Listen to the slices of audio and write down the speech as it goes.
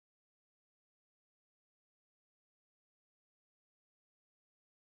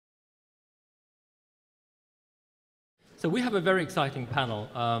So we have a very exciting panel.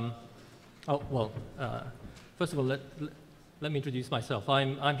 First of all, let me introduce myself.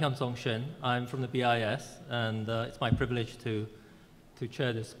 I'm Hyun Shin. I'm from the BIS, and it's my privilege to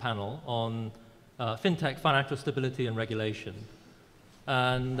chair this panel on Fintech, financial stability, and regulation.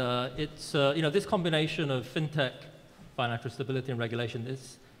 And it's this combination of Fintech, financial stability, and regulation.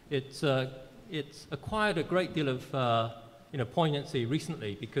 It's acquired a great deal of poignancy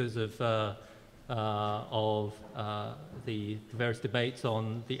recently because of the various debates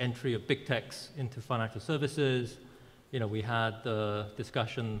on the entry of big techs into financial services. We had the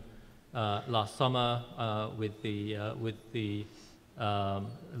discussion last summer with the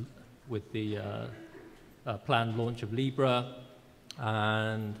planned launch of Libra,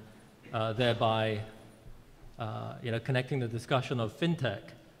 and thereby connecting the discussion of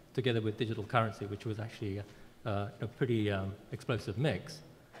fintech together with digital currency, which was actually a pretty explosive mix.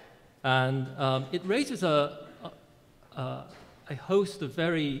 And it raises a host of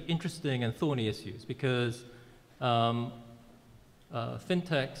very interesting and thorny issues because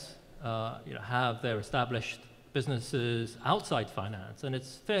fintechs have their established businesses outside finance, and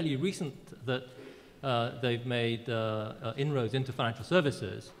it's fairly recent that they've made inroads into financial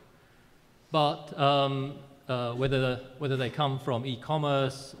services. But whether they come from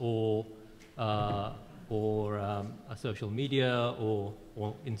e-commerce or social media or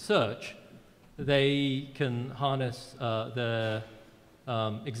in search, they can harness their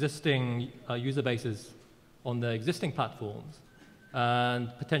existing user bases on their existing platforms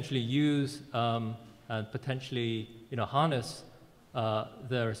and potentially use and potentially harness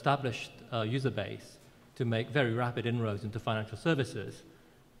their established user base to make very rapid inroads into financial services.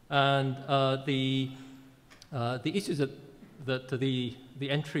 And the issues that the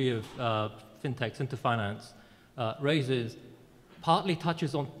entry of fintechs into finance raises partly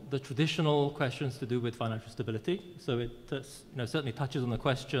touches on the traditional questions to do with financial stability. So it certainly touches on the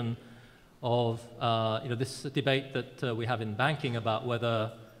question of this debate that we have in banking about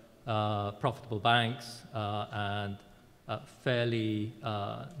whether profitable banks and fairly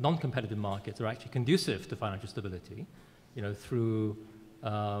non-competitive markets are actually conducive to financial stability, through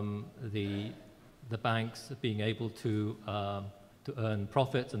the banks being able to earn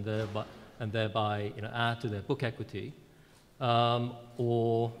profits and thereby add to their book equity,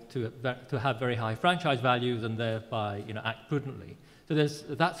 or to have very high franchise values and thereby act prudently. So there's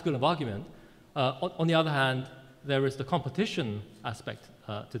that school of argument. On the other hand, there is the competition aspect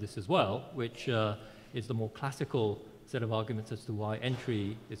to this as well, which is the more classical set of arguments as to why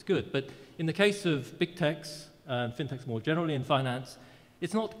entry is good. But in the case of big techs and fintechs more generally in finance,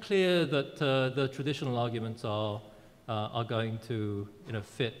 it's not clear that the traditional arguments are going to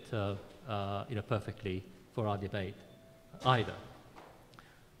fit perfectly for our debate either.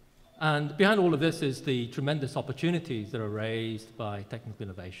 And behind all of this is the tremendous opportunities that are raised by technical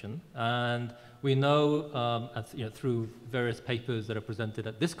innovation. And we know, through various papers that are presented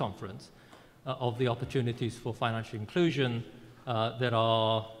at this conference, of the opportunities for financial inclusion that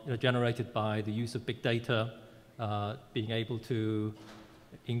are generated by the use of big data, being able to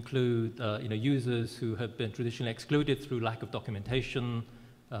include users who have been traditionally excluded through lack of documentation,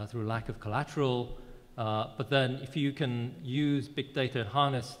 through lack of collateral. But then if you can use big data and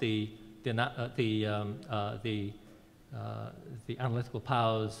harness the analytical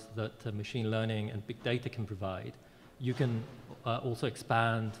powers that machine learning and big data can provide, you can also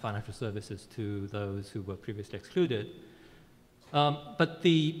expand financial services to those who were previously excluded. But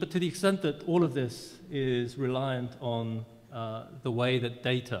to the extent that all of this is reliant on the way that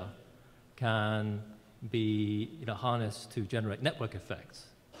data can be harnessed to generate network effects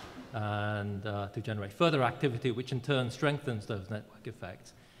and to generate further activity, which in turn strengthens those network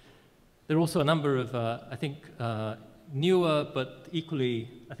effects. There are also a number of, I think, newer but equally,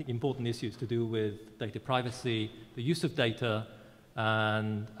 I think, important issues to do with data privacy, the use of data,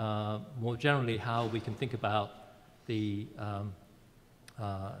 and more generally how we can think about the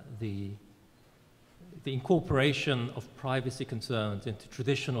incorporation of privacy concerns into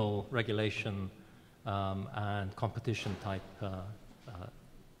traditional regulation and competition type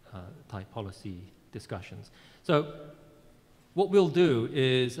policy discussions. So what we'll do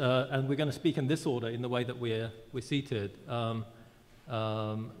is, and we're going to speak in this order in the way that we're seated.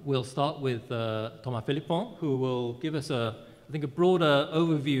 We'll start with Thomas Philippon, who will give us I think a broader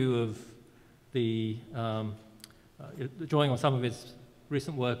overview of the, drawing on some of his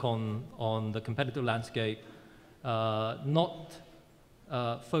recent work on the competitive landscape, not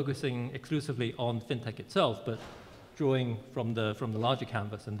focusing exclusively on fintech itself, but drawing from the larger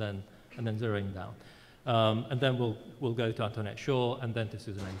canvas and then zeroing down. And then we'll go to Antoinette Schoar and then to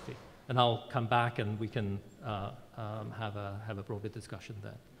Susan Athey. and I'll come back and we can have a broader discussion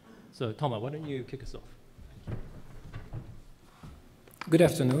then. So Thomas, why don't you kick us off? Good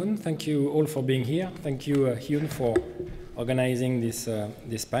afternoon. Thank you all for being here. Thank you, Hyun, for organizing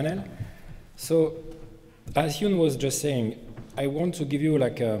this panel. So, as Hyun was just saying, I want to give you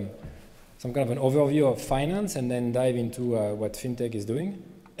like some kind of an overview of finance and then dive into what fintech is doing.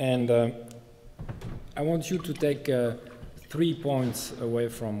 And I want you to take 3 points away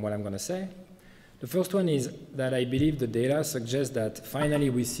from what I'm going to say. The first one is that I believe the data suggests that finally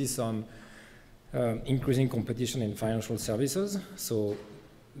we see some increasing competition in financial services. So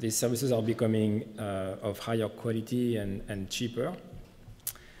these services are becoming of higher quality and cheaper.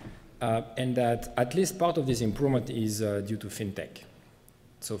 And that at least part of this improvement is due to fintech.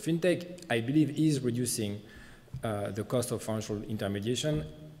 So fintech, I believe, is reducing the cost of financial intermediation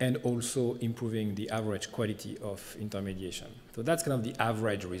and also improving the average quality of intermediation. So that's kind of the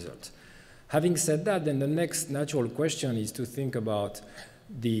average result. Having said that, then the next natural question is to think about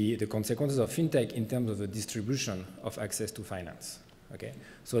the consequences of fintech in terms of the distribution of access to finance. Okay?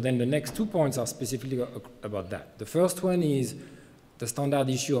 So then the next 2 points are specifically about that. The first one is the standard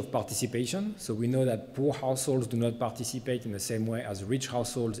issue of participation. So we know that poor households do not participate in the same way as rich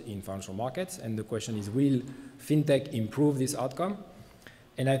households in financial markets. And the question is, will fintech improve this outcome?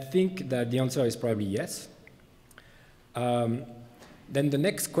 And I think that the answer is probably yes. Then the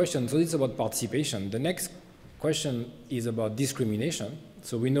next question, so this is about participation. The next question is about discrimination.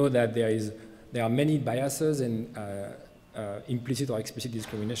 So we know that there are many biases and implicit or explicit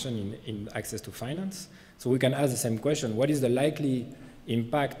discrimination in access to finance. So we can ask the same question: what is the likely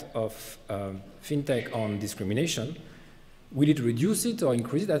impact of fintech on discrimination? Will it reduce it or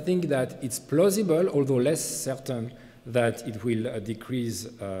increase it? I think that it's plausible, although less certain, that it will decrease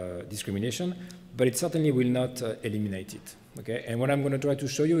discrimination, but it certainly will not eliminate it. Okay? And what I'm going to try to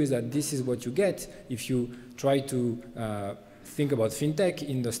show you is that this is what you get if you try to think about fintech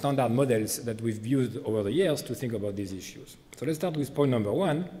in the standard models that we've used over the years to think about these issues. So let's start with point number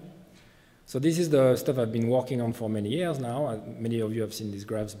 1. So this is the stuff I've been working on for many years now. Many of you have seen these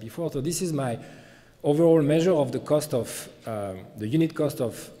graphs before. So this is my overall measure of the cost of, the unit cost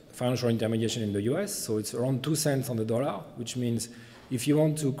of financial intermediation in the US. So it's around 2 cents on the dollar, which means if you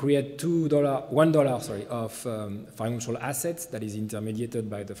want to create $1 of financial assets that is intermediated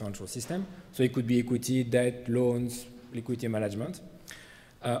by the financial system, so it could be equity, debt, loans, liquidity management,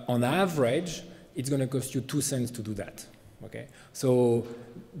 on average, it's going to cost you 2 cents to do that. Okay, so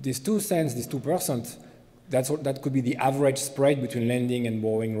these 2 cents, this 2%, that could be the average spread between lending and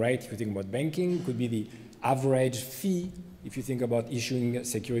borrowing rate. If you think about banking, it could be the average fee. If you think about issuing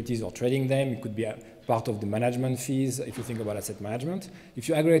securities or trading them, it could be a part of the management fees. If you think about asset management, if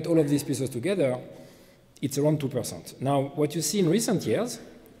you aggregate all of these pieces together, it's around 2%. Now, what you see in recent years,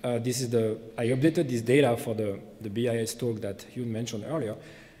 I updated this data for the BIS talk that Hyun mentioned earlier.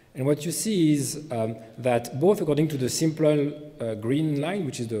 And what you see is that both according to the simple green line,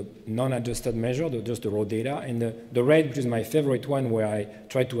 which is the non-adjusted measure, just the raw data, and the red, which is my favorite one, where I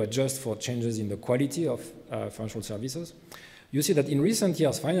try to adjust for changes in the quality of financial services, you see that in recent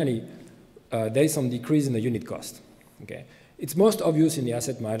years, finally, there is some decrease in the unit cost. Okay? It's most obvious in the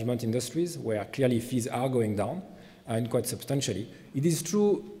asset management industries, where clearly fees are going down, and quite substantially. It is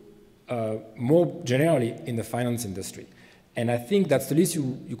true more generally in the finance industry. And I think that's the least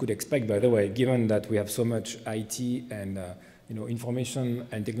you could expect, by the way, given that we have so much IT and information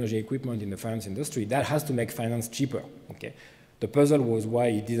and technology equipment in the finance industry. That has to make finance cheaper. Okay? The puzzle was why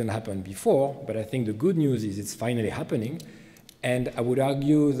it didn't happen before, but I think the good news is it's finally happening. And I would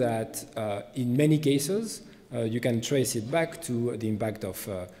argue that in many cases, you can trace it back to the impact of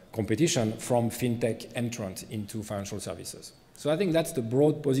competition from fintech entrant into financial services. So I think that's the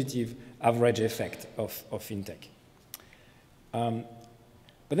broad positive average effect of fintech.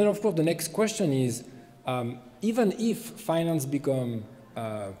 But then, of course, the next question is, even if finance become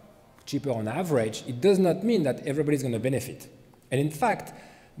cheaper on average, it does not mean that everybody's going to benefit. And in fact,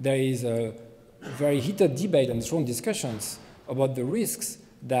 there is a very heated debate and strong discussions about the risks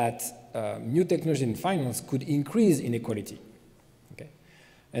that new technology in finance could increase inequality. Okay?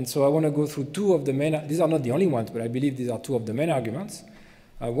 And so I want to go through two of the main, these are not the only ones, but I believe these are two of the main arguments.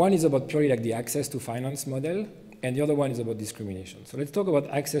 One is about purely like the access to finance model, and the other one is about discrimination. So let's talk about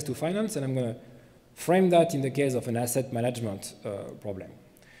access to finance, and I'm going to frame that in the case of an asset management problem.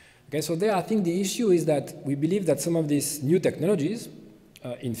 Okay, so there I think the issue is that we believe that some of these new technologies,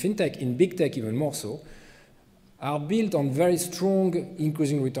 in fintech, in big tech even more so, are built on very strong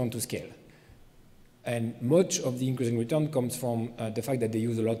increasing return to scale. And much of the increasing return comes from the fact that they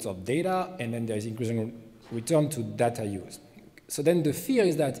use lots of data, and then there is increasing return to data use. so then the fear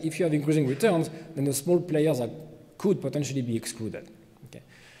is that if you have increasing returns, then the small players could potentially be excluded. Okay.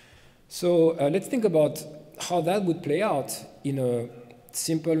 So let's think about how that would play out in a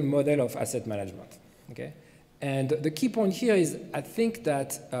simple model of asset management. Okay. And the key point here is I think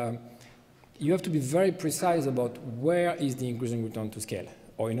that you have to be very precise about where is the increasing return to scale,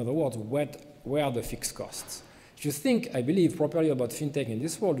 or in other words, where are the fixed costs. If you think, I believe, properly about fintech in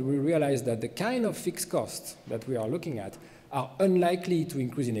this world, we realize that the kind of fixed costs that we are looking at are unlikely to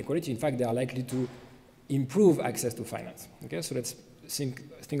increase inequality. In fact, they are likely to improve access to finance. Okay, so let's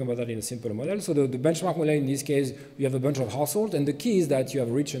think about that in a simple model. So the benchmark model in this case, you have a bunch of households, and the key is that you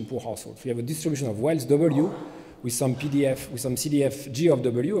have rich and poor households. You have a distribution of wealth, W, with some CDF, G of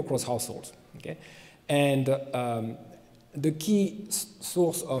W across households. Okay, and the key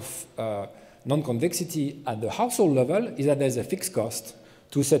source of non-convexity at the household level is that there's a fixed cost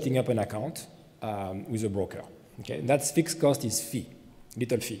to setting up an account with a broker. Okay, that fixed cost is fee,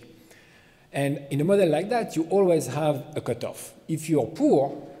 little fee. And in a model like that, you always have a cutoff. If you're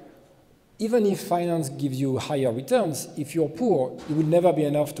poor, even if finance gives you higher returns, if you're poor, it will never be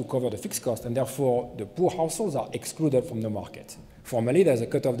enough to cover the fixed cost, and therefore the poor households are excluded from the market. Formally, there's a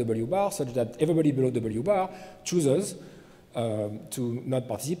cutoff W bar such that everybody below W bar chooses to not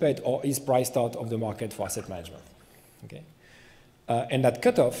participate or is priced out of the market for asset management. Okay? And that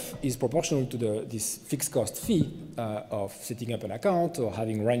cutoff is proportional to this fixed cost fee of setting up an account or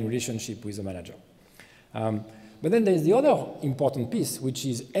having running relationship with a manager. But then there's the other important piece, which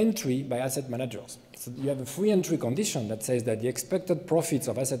is entry by asset managers. So you have a free entry condition that says that the expected profits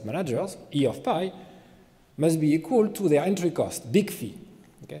of asset managers, E of pi, must be equal to their entry cost, big fee.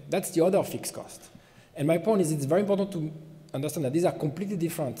 Okay? That's the other fixed cost. And my point is it's very important to understand that these are completely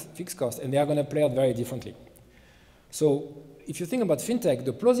different fixed costs, and they are going to play out very differently. So if you think about fintech,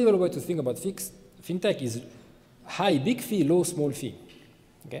 the plausible way to think about fintech is high big fee, low small fee.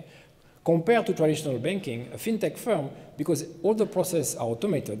 Okay? Compared to traditional banking, a fintech firm, because all the processes are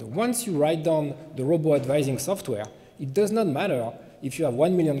automated, once you write down the robo-advising software, it does not matter if you have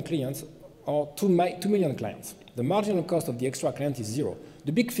 1 million clients or 2 million clients. The marginal cost of the extra client is 0.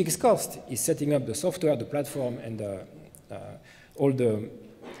 The big fixed cost is setting up the software, the platform, and all the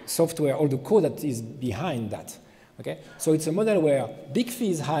software, all the code that is behind that. Okay? So it's a model where big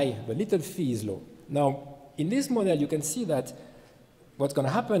fee is high, but little fee is low. Now, in this model, you can see that what's going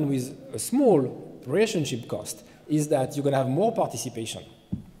to happen with a small relationship cost is that you're going to have more participation.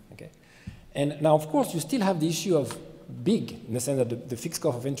 Okay? And now, of course, you still have the issue of big, in the sense that the fixed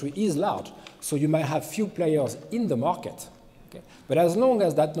cost of entry is large. So you might have few players in the market. Okay? But as long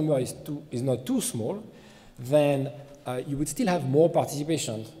as that number is not too small, then you would still have more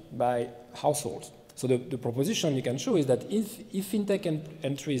participation by households. So the proposition you can show is that if fintech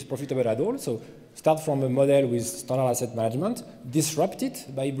entry is profitable at all, so start from a model with standard asset management, disrupt it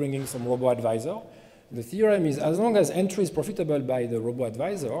by bringing some robo-advisor. The theorem is as long as entry is profitable by the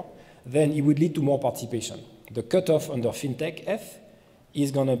robo-advisor, then it would lead to more participation. The cutoff under fintech F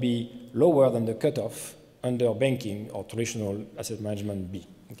is going to be lower than the cutoff under banking or traditional asset management B.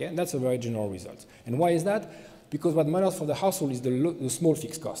 Okay? And that's a very general result. And why is that? Because what matters for the household is the small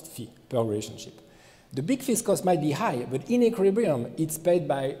fixed cost fee per relationship. The big fixed cost might be high, but in equilibrium, it's paid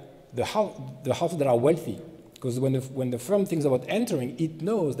by the households that are wealthy. Because when the firm thinks about entering, it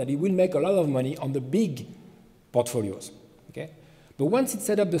knows that it will make a lot of money on the big portfolios. Okay? But once it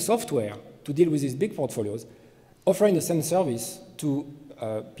set up the software to deal with these big portfolios, offering the same service to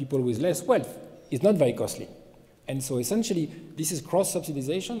people with less wealth is not very costly. And so essentially, this is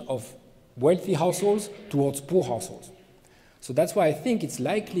cross-subsidization of wealthy households towards poor households. So that's why I think it's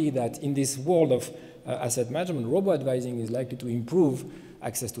likely that in this world of asset management, robo-advising is likely to improve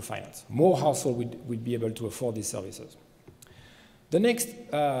access to finance. More households would be able to afford these services. The next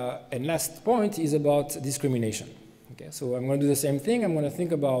and last point is about discrimination. Okay, so I'm going to do the same thing. I'm going to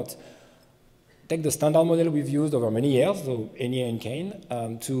think about, take the standard model we've used over many years, so Athey and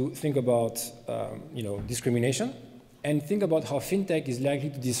Kane, to think about discrimination, and think about how fintech is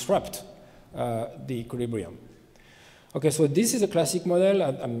likely to disrupt the equilibrium. Okay, so this is a classic model.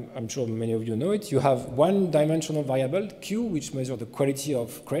 I'm sure many of you know it. You have one-dimensional variable, Q, which measures the quality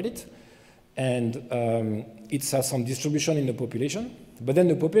of credit, and it has some distribution in the population. But then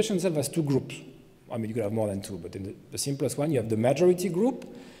the population itself has two groups. I mean, you could have more than two, but in the simplest one, you have the majority group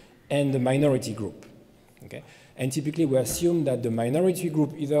and the minority group. Okay? And typically, we assume that the minority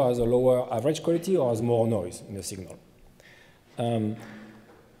group either has a lower average quality or has more noise in the signal.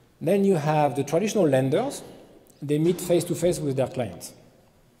 Then you have the traditional lenders. They meet face-to-face with their clients.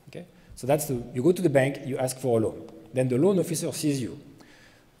 Okay? So you go to the bank, you ask for a loan. Then the loan officer sees you.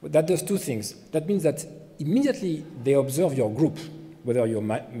 But that does two things. That means that immediately they observe your group, whether you're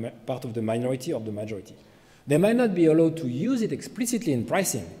part of the minority or the majority. They might not be allowed to use it explicitly in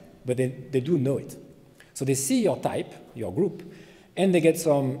pricing, but they do know it. So they see your type, your group, and they get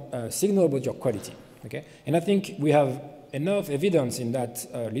some signal about your quality. Okay? And I think we have enough evidence in that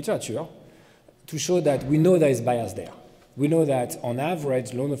literature to show that we know there is bias there. We know that on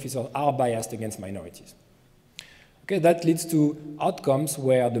average, loan officers are biased against minorities. Okay, that leads to outcomes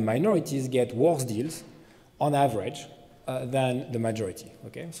where the minorities get worse deals on average than the majority.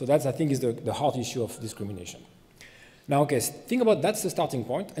 Okay? So that's, I think, is the hard issue of discrimination. Now, okay, think about that's the starting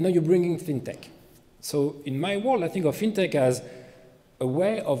point, and now you're bringing fintech. So in my world, I think of fintech as a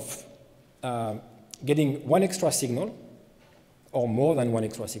way of getting one extra signal, or more than one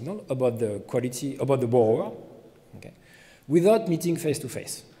extra signal, about the quality, about the borrower, okay, without meeting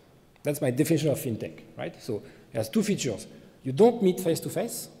face-to-face. That's my definition of fintech, right? So it has two features. You don't meet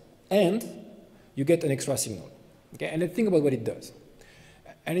face-to-face, and you get an extra signal. Okay? And let's think about what it does.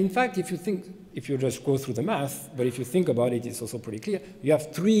 And in fact, if you just go through the math, but if you think about it, it's also pretty clear. You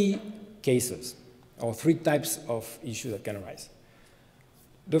have three cases, or three types of issues that can arise.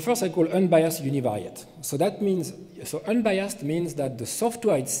 The first I call unbiased univariate. So that means, so unbiased means that the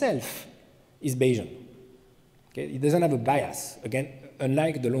software itself is Bayesian. Okay? It doesn't have a bias, again,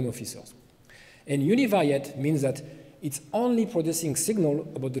 unlike the loan officers. And univariate means that it's only producing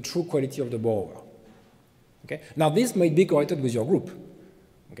signal about the true quality of the borrower. Okay? Now this might be correlated with your group,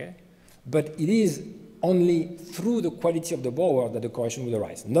 okay? But it is only through the quality of the borrower that the correlation will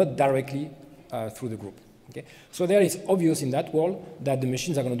arise, not directly through the group. Okay? So there is obvious in that world that the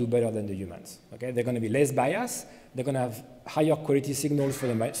machines are going to do better than the humans. Okay? They're going to be less biased. They're going to have higher quality signals for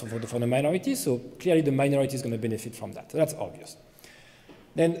the minority. So clearly the minority is going to benefit from that. So that's obvious.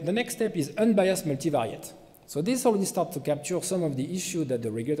 Then the next step is unbiased multivariate. So this already starts to capture some of the issues that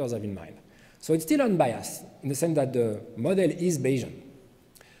the regulators have in mind. So it's still unbiased in the sense that the model is Bayesian.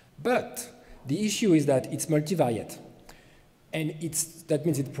 But the issue is that it's multivariate. And that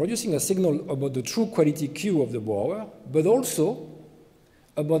means it's producing a signal about the true quality Q of the borrower, but also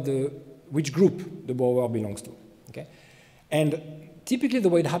about which group the borrower belongs to. Okay? And typically the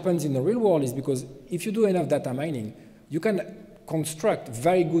way it happens in the real world is because if you do enough data mining, you can construct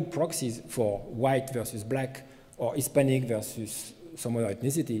very good proxies for white versus black or Hispanic versus some other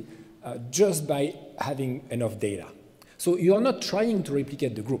ethnicity just by having enough data. So you are not trying to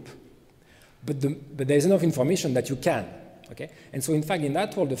replicate the group, but there's enough information that you can. Okay? And so in fact, in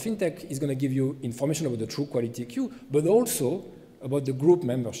that world, the fintech is going to give you information about the true quality Q, but also about the group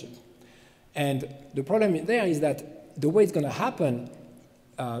membership. And the problem there is that the way it's going to happen,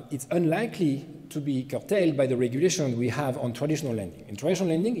 it's unlikely to be curtailed by the regulation we have on traditional lending. In traditional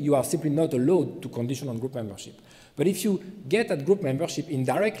lending, you are simply not allowed to condition on group membership. But if you get at group membership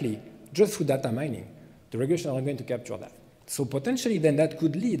indirectly, just through data mining, the regulations are going to capture that. So potentially then that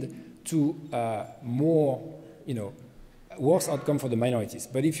could lead to more, worse outcome for the minorities.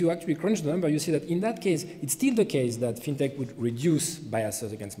 But if you actually crunch the number, you see that in that case, it's still the case that fintech would reduce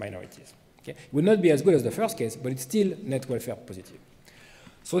biases against minorities. Okay? It would not be as good as the first case, but it's still net welfare positive.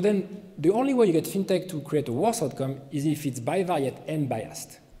 So then the only way you get fintech to create a worse outcome is if it's bivariate and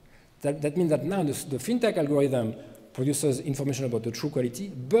biased. That means that now the fintech algorithm produces information about the true quality,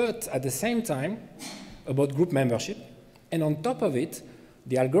 but at the same time about group membership. And on top of it,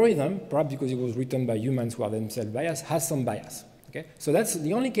 the algorithm, perhaps because it was written by humans who are themselves biased, has some bias. Okay? So that's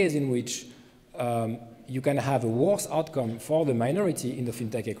the only case in which you can have a worse outcome for the minority in the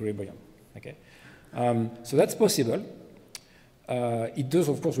fintech equilibrium. Okay? So that's possible. It does,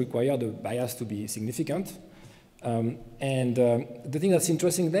 of course, require the bias to be significant. And the thing that's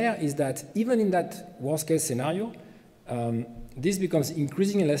interesting there is that even in that worst-case scenario, this becomes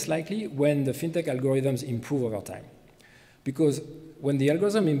increasingly less likely when the fintech algorithms improve over time. Because when the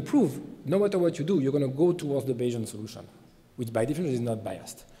algorithm improves, no matter what you do, you're going to go towards the Bayesian solution, which by definition is not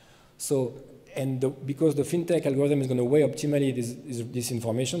biased. So, because the fintech algorithm is going to weigh optimally this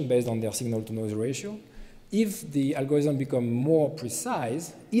information based on their signal-to-noise ratio, if the algorithm becomes more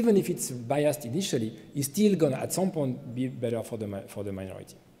precise, even if it's biased initially, it's still going to, at some point, be better for the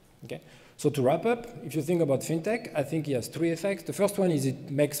minority. Okay? So to wrap up, if you think about fintech, I think it has three effects. The first one is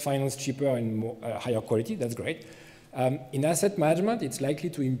it makes finance cheaper and more, higher quality. That's great. In asset management, it's likely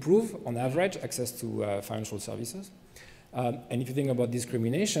to improve, on average, access to financial services. And if you think about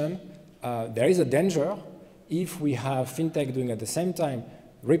discrimination, there is a danger if we have fintech doing at the same time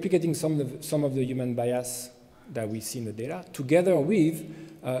replicating some of the human bias that we see in the data, together with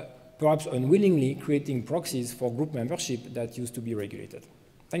perhaps unwillingly creating proxies for group membership that used to be regulated.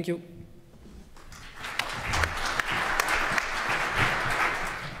 Thank you.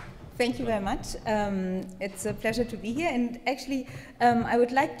 Thank you very much. It's a pleasure to be here. And actually, I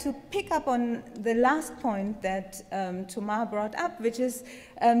would like to pick up on the last point that Thomas brought up, which is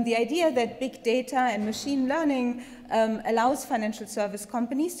the idea that big data and machine learning allows financial service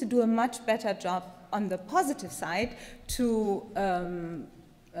companies to do a much better job on the positive side to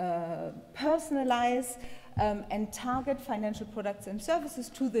personalize and target financial products and services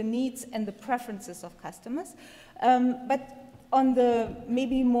to the needs and the preferences of customers. But on the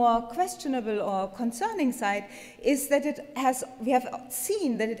maybe more questionable or concerning side is that we have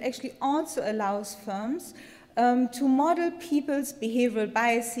seen that it actually also allows firms to model people's behavioral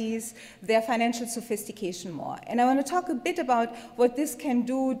biases, their financial sophistication more. And I want to talk a bit about what this can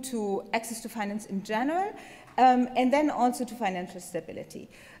do to access to finance in general, and then also to financial stability.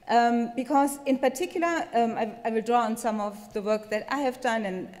 Because in particular, I will draw on some of the work that I have done,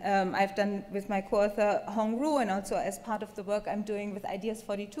 and I've done with my co-author Hong Ru, and also as part of the work I'm doing with Ideas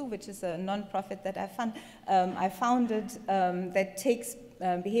 42, which is a non-profit that I founded that takes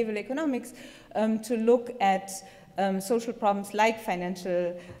behavioral economics to look at social problems like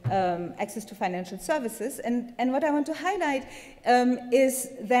financial access to financial services. And what I want to highlight is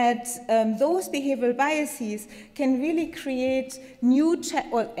that those behavioral biases can really create new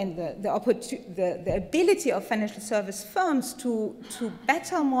the ability of financial service firms to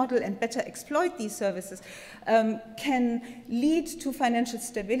better model and better exploit these services can lead to financial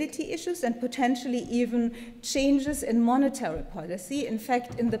stability issues and potentially even changes in monetary policy. In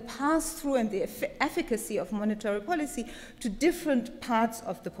fact, in the pass-through and the efficacy of monetary policy to different parts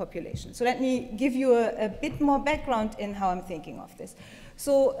of the population. So let me give you a bit more background in how I'm thinking of this.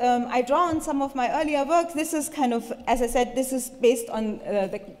 So I draw on some of my earlier work. This is kind of, as I said, this is based on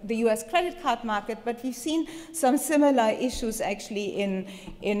the US credit card market, but we've seen some similar issues actually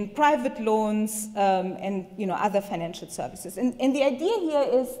in private loans and other financial services. And the idea here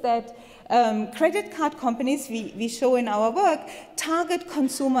is that credit card companies, we show in our work, target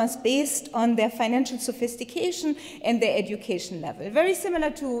consumers based on their financial sophistication and their education level. Very similar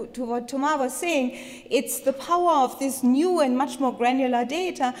to what Thomas was saying, it's the power of this new and much more granular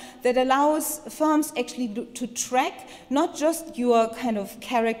data that allows firms actually to track not just your kind of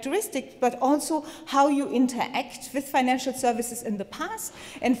characteristics, but also how you interact with financial services in the past,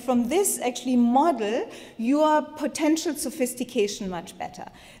 and from this actually model your potential sophistication much better.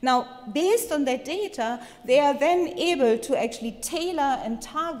 Now, based on that data, they are then able to actually tailor and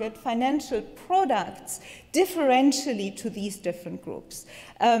target financial products differentially to these different groups.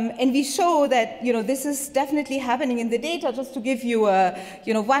 And we show that this is definitely happening in the data. Just to give you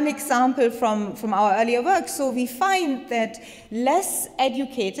one example from our earlier work, so we find that less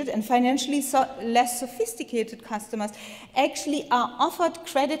educated and financially less sophisticated customers actually are offered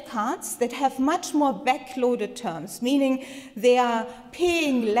credit cards that have much more backloaded terms, meaning they are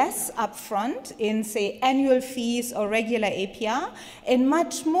paying less upfront in, say, annual fees or regular APR, and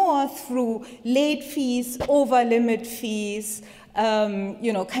much more through late fees, over-limit fees,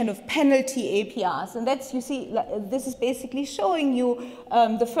 kind of penalty APRs. And that's, you see, this is basically showing you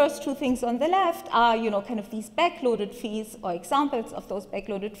the first two things on the left are, kind of these backloaded fees or examples of those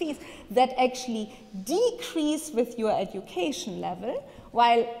backloaded fees that actually decrease with your education level,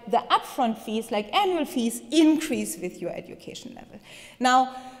 while the upfront fees, like annual fees, increase with your education level.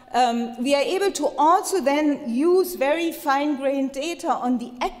 Now, we are able to also then use very fine-grained data on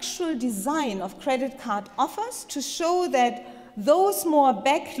the actual design of credit card offers to show that those more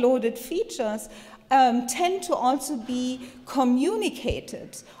backloaded features tend to also be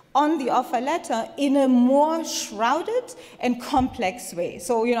communicated on the offer letter in a more shrouded and complex way.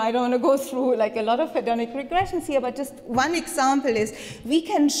 So, I don't want to go through like a lot of hedonic regressions here, but just one example is we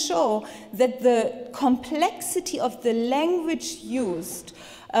can show that the complexity of the language used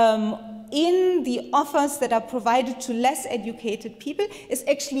in the offers that are provided to less educated people is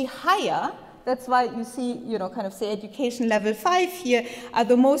actually higher. That's why you see, kind of say education level 5 here are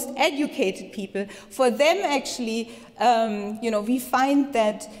the most educated people. For them, actually, we find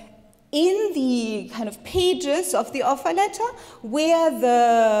that in the kind of pages of the offer letter where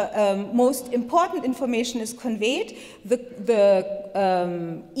the most important information is conveyed,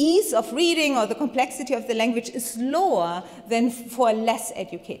 the ease of reading or the complexity of the language is lower than for less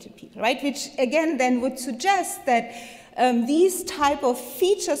educated people, right? Which, again, then would suggest that these type of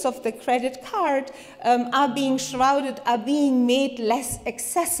features of the credit card are being shrouded, are being made less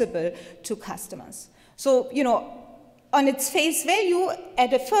accessible to customers. So, on its face value,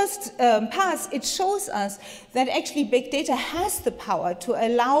 at a first pass, it shows us that actually big data has the power to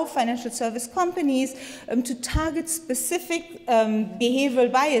allow financial service companies to target specific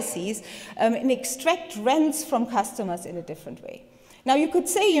behavioral biases and extract rents from customers in a different way. Now you could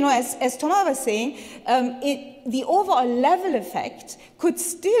say, you know, as Thomas was saying, the overall level effect could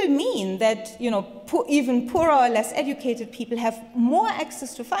still mean that, you know, even poorer or less educated people have more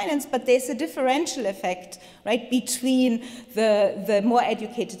access to finance, but there's a differential effect, right, between the more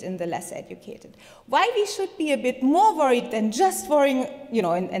educated and the less educated. Why we should be a bit more worried than just worrying, you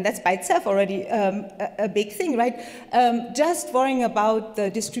know, and that's by itself already a big thing, right, just worrying about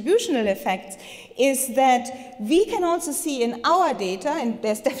the distributional effects, is that we can also see in our data, and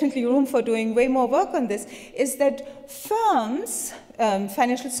there's definitely room for doing way more work on this, is that firms,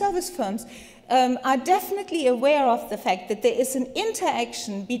 financial service firms, are definitely aware of the fact that there is an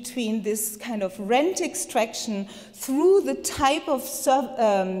interaction between this kind of rent extraction through the type of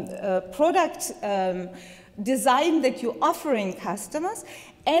product design that you're offering customers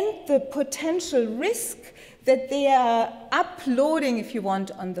and the potential risk that they are uploading, if you want,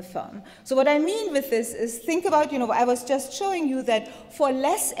 on the firm. So what I mean with this is, think about, you know, I was just showing you that for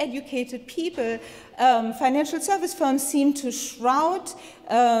less educated people, financial service firms seem to shroud,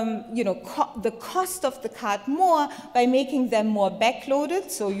 you know, the cost of the card more by making them more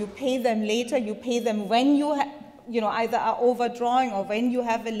backloaded. So you pay them later, you pay them when you, you know, either are overdrawing or when you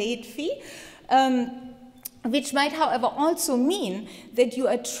have a late fee. Which might, however, also mean that you're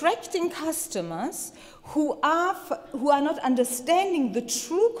attracting customers who are not understanding the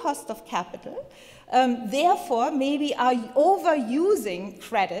true cost of capital, therefore maybe are overusing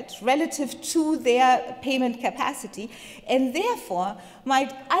credit relative to their payment capacity, and therefore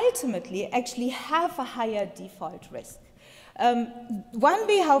might ultimately actually have a higher default risk. One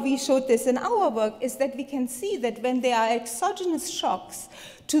way how we showed this in our work is that we can see that when there are exogenous shocks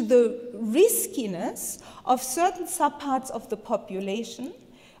to the riskiness of certain subparts of the population,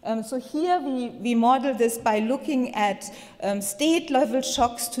 so here we model this by looking at state-level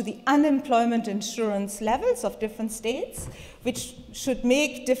shocks to the unemployment insurance levels of different states, which should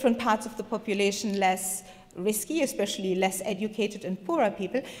make different parts of the population less risky, especially less educated and poorer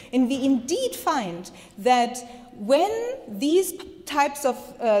people. And we indeed find that when these parts of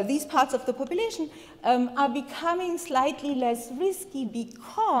the population are becoming slightly less risky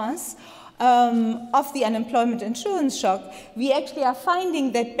because of the unemployment insurance shock, we actually are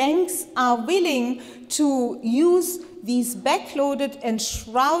finding that banks are willing to use these backloaded and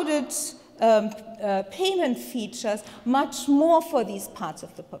shrouded payment features much more for these parts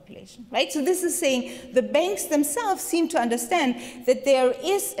of the population, right? So this is saying the banks themselves seem to understand that there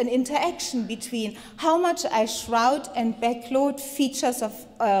is an interaction between how much I shroud and backload features of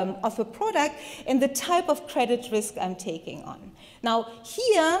a product and the type of credit risk I'm taking on. Now,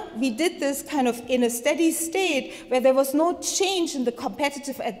 here, we did this kind of in a steady state where there was no change in the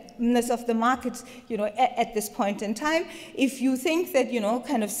competitiveness of the market, you know, at this point in time. If you think that, you know,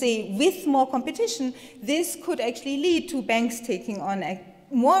 kind of say, with more competition, this could actually lead to banks taking on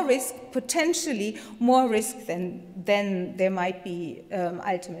more risk, potentially more risk than they might be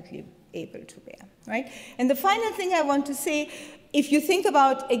ultimately able to bear, right? And the final thing I want to say, if you think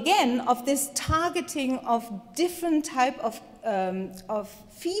about, again, of this targeting of different type of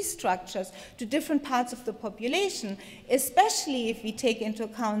fee structures to different parts of the population, especially if we take into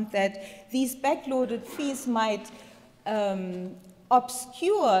account that these backloaded fees might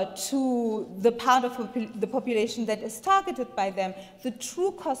obscure to the part of the population that is targeted by them the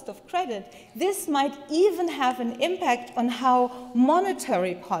true cost of credit, this might even have an impact on how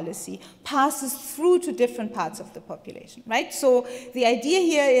monetary policy passes through to different parts of the population, right? So the idea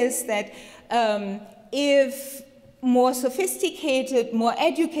here is that if more sophisticated, more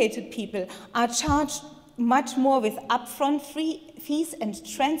educated people are charged much more with upfront fees and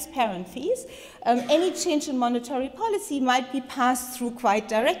transparent fees, any change in monetary policy might be passed through quite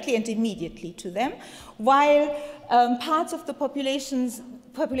directly and immediately to them, while parts of the population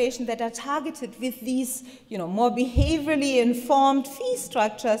that are targeted with these, you know, more behaviorally informed fee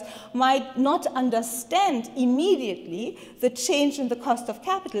structures might not understand immediately the change in the cost of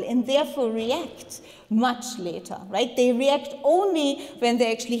capital and therefore react much later, right? They react only when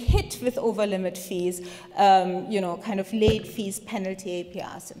they actually hit with over-limit fees, you know, kind of late fees, penalty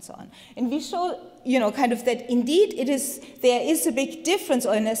APRs, and so on. And we show, you know, kind of that indeed there is a big difference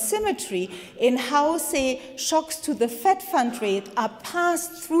or an asymmetry in how, say, shocks to the Fed fund rate are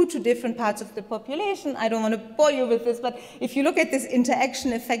passed through to different parts of the population. I don't want to bore you with this, but if you look at this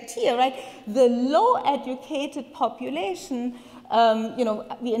interaction effect here, right, the low-educated population, you know,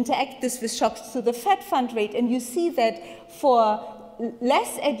 we interact this with shocks to the Fed fund rate, and you see that for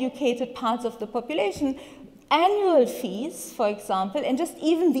less educated parts of the population, annual fees, for example, and just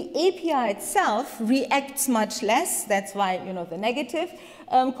even the API itself reacts much less. That's why, the negative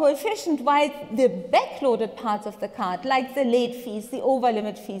coefficient, while the backloaded parts of the card, like the late fees, the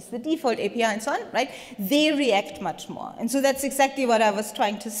over-limit fees, the default API, and so on, right, they react much more. And so that's exactly what I was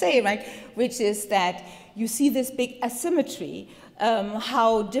trying to say, right, which is that you see this big asymmetry,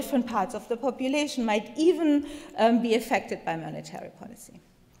 how different parts of the population might even be affected by monetary policy.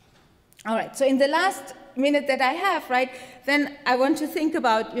 All right, so in the last minute that I have, right, then I want to think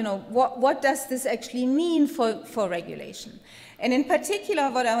about, what does this actually mean for regulation? And in particular,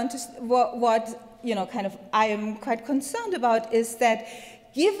 what I want to, I am quite concerned about is that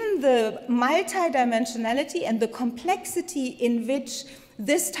given the multidimensionality and the complexity in which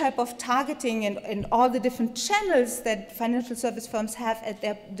this type of targeting and all the different channels that financial service firms have at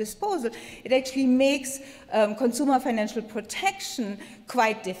their disposal, it actually makes consumer financial protection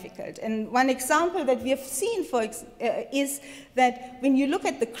quite difficult. And one example that we have seen is that when you look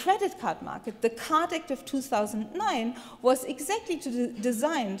at the credit card market, the Card Act of 2009 was exactly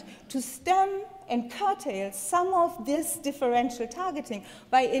designed to stem and curtail some of this differential targeting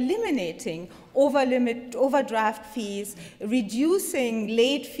by eliminating overdraft fees, reducing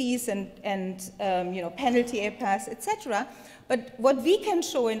late fees and penalty APAs, etc. But what we can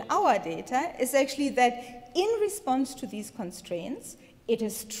show in our data is actually that in response to these constraints, it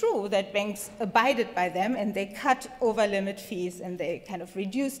is true that banks abided by them and they cut over-limit fees and they kind of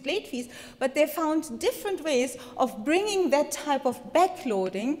reduced late fees, but they found different ways of bringing that type of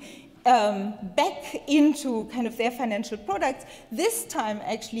backloading back into kind of their financial products, this time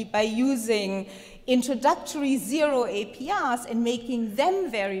actually by using introductory zero APRs and making them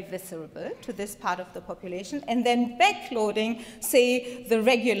very visible to this part of the population, and then backloading, say, the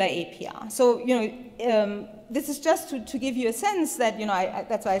regular APR. So, this is just to give you a sense that,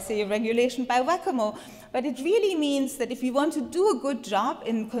 that's why I say regulation by whack-a-mole, but it really means that if we want to do a good job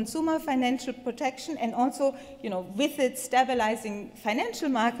in consumer financial protection and also, with it stabilizing financial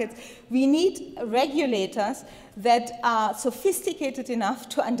markets, we need regulators that are sophisticated enough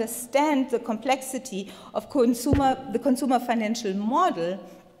to understand the complexity of the consumer financial model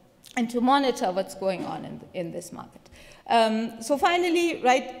and to monitor what's going on in this market. So finally,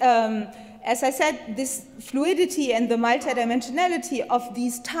 right, as I said, this fluidity and the multidimensionality of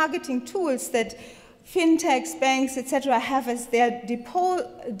these targeting tools that fintechs, banks, etc. have as their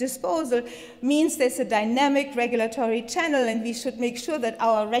disposal means there's a dynamic regulatory channel, and we should make sure that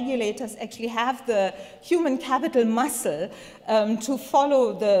our regulators actually have the human capital muscle to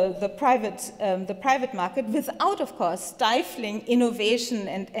follow the private market without, of course, stifling innovation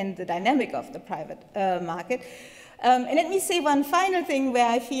and the dynamic of the private market. And let me say one final thing where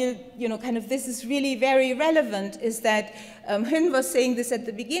I feel, this is really very relevant, is that Hyun was saying this at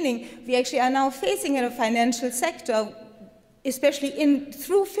the beginning. We actually are now facing in a financial sector, especially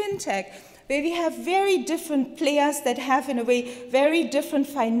through fintech, where we have very different players that have, in a way, very different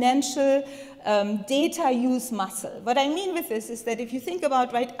financial data use muscle. What I mean with this is that if you think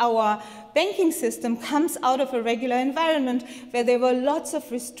about, right, our banking system comes out of a regular environment where there were lots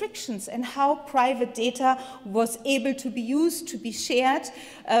of restrictions and how private data was able to be used, to be shared,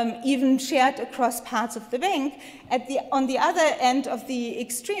 even shared across parts of the bank. On the other end of the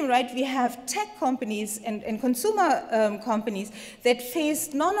extreme, right, we have tech companies and consumer companies that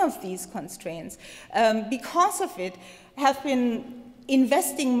faced none of these constraints. Because of it, have been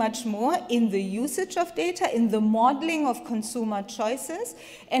investing much more in the usage of data, in the modeling of consumer choices,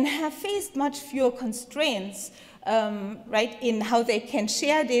 and have faced much fewer constraints, right, in how they can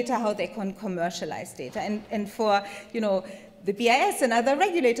share data, how they can commercialize data. And for, the BIS and other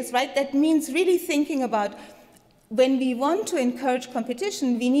regulators, right, that means really thinking about when we want to encourage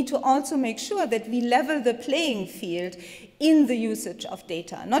competition, we need to also make sure that we level the playing field in the usage of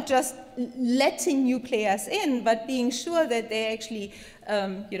data, not just letting new players in, but being sure that they actually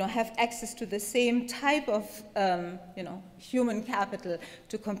have access to the same type of human capital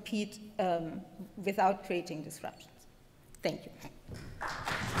to compete without creating disruptions. Thank you.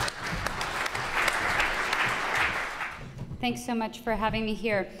 Thanks so much for having me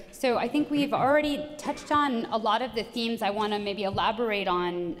here. So I think we've already touched on a lot of the themes I want to maybe elaborate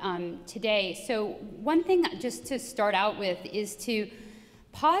on today. So one thing just to start out with is to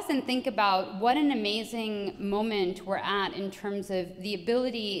pause and think about what an amazing moment we're at in terms of the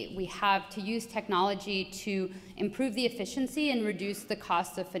ability we have to use technology to improve the efficiency and reduce the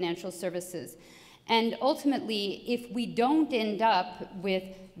cost of financial services. And ultimately, if we don't end up with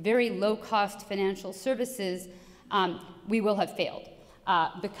very low-cost financial services, we will have failed.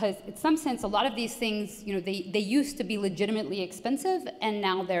 Because in some sense, a lot of these things, they used to be legitimately expensive, and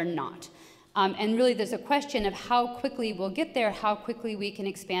now they're not. And really there's a question of how quickly we'll get there, how quickly we can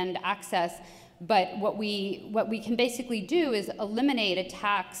expand access. But what we can basically do is eliminate a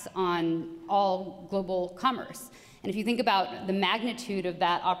tax on all global commerce. And if you think about the magnitude of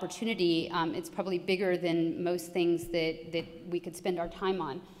that opportunity, it's probably bigger than most things that we could spend our time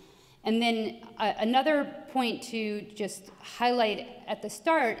on. And then another point to just highlight at the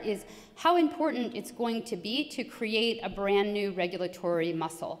start is how important it's going to be to create a brand new regulatory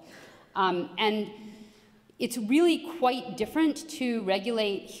muscle. And it's really quite different to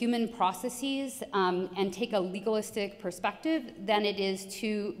regulate human processes and take a legalistic perspective than it is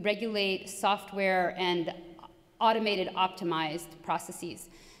to regulate software and automated, optimized processes.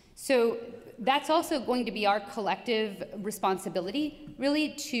 So that's also going to be our collective responsibility, really,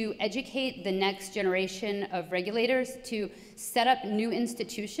 to educate the next generation of regulators, to set up new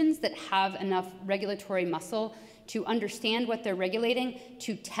institutions that have enough regulatory muscle to understand what they're regulating,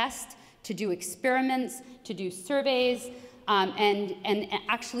 to test, to do experiments, to do surveys, and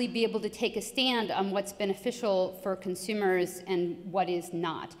actually be able to take a stand on what's beneficial for consumers and what is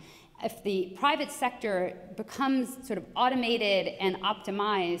not. If the private sector becomes sort of automated and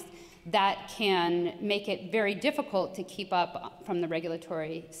optimized, that can make it very difficult to keep up from the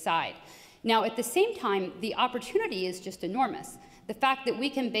regulatory side. Now, at the same time, the opportunity is just enormous. The fact that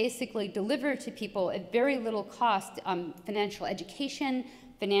we can basically deliver to people at very little cost financial education,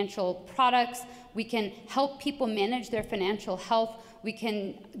 financial products, we can help people manage their financial health, we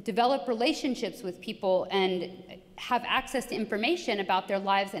can develop relationships with people and have access to information about their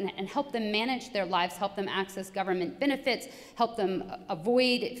lives and help them manage their lives, help them access government benefits, help them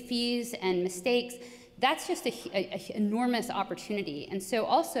avoid fees and mistakes. That's just an enormous opportunity. And so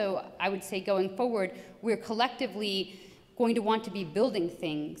also, I would say going forward, we're collectively going to want to be building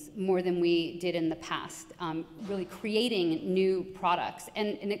things more than we did in the past, really creating new products.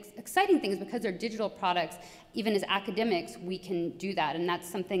 And an exciting thing is because they're digital products, even as academics, we can do that. And that's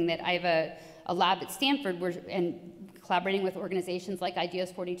something that I have a lab at Stanford and collaborating with organizations like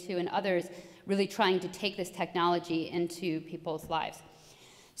Ideas 42 and others, really trying to take this technology into people's lives.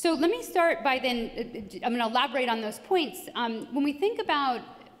 So let me start by then, I'm going to elaborate on those points. When we think about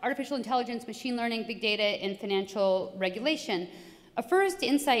artificial intelligence, machine learning, big data, and financial regulation, a first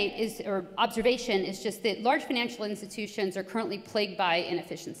insight is, or observation is just that large financial institutions are currently plagued by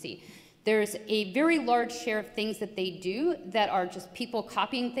inefficiency. There's a very large share of things that they do that are just people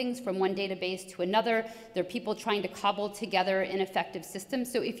copying things from one database to another. There are people trying to cobble together ineffective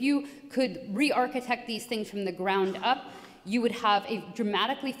systems. So if you could re-architect these things from the ground up, you would have a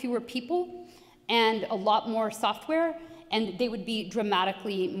dramatically fewer people and a lot more software, and they would be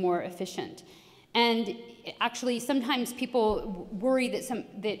dramatically more efficient. And actually, sometimes people worry that I'm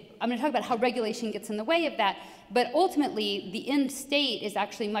going to talk about how regulation gets in the way of that, but ultimately, the end state is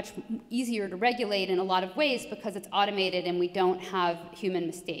actually much easier to regulate in a lot of ways because it's automated and we don't have human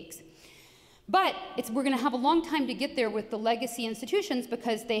mistakes. But we're going to have a long time to get there with the legacy institutions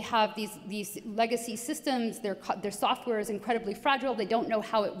because they have these legacy systems. Their software is incredibly fragile. They don't know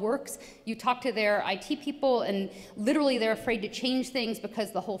how it works. You talk to their IT people, and literally they're afraid to change things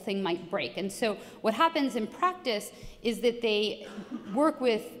because the whole thing might break. And so what happens in practice is that they work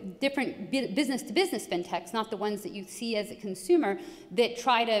with different business-to-business fintechs, not the ones that you see as a consumer, that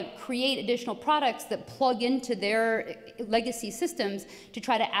try to create additional products that plug into their legacy systems to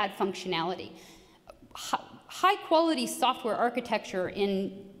try to add functionality. High-quality software architecture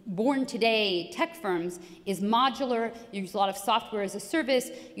in born-today tech firms is modular. You use a lot of software as a service.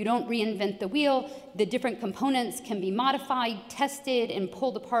 You don't reinvent the wheel. The different components can be modified, tested, and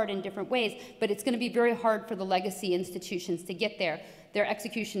pulled apart in different ways, but it's going to be very hard for the legacy institutions to get there. Their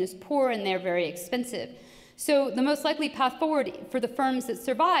execution is poor, and they're very expensive. So the most likely path forward for the firms that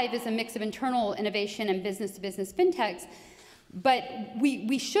survive is a mix of internal innovation and business-to-business fintechs. But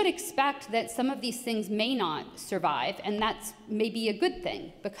we should expect that some of these things may not survive, and that's maybe a good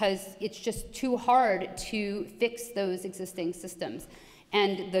thing because it's just too hard to fix those existing systems.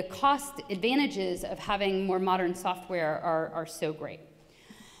 And the cost advantages of having more modern software are so great.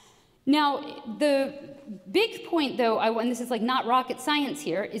 Now, the big point, though, and this is like not rocket science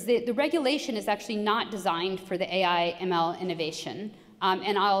here, is that the regulation is actually not designed for the AI ML innovation.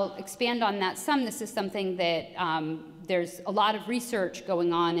 And I'll expand on that some. This is something that there's a lot of research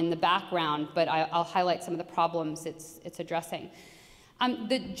going on in the background, but I'll highlight some of the problems it's addressing.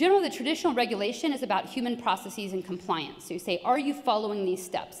 The traditional regulation is about human processes and compliance. So you say, are you following these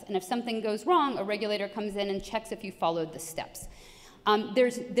steps? And if something goes wrong, a regulator comes in and checks if you followed the steps.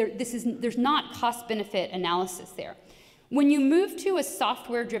 There's not cost-benefit analysis there. When you move to a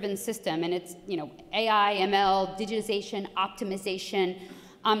software-driven system, and it's AI, ML, digitization, optimization,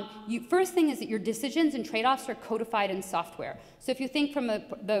 First thing is that your decisions and trade-offs are codified in software. So if you think from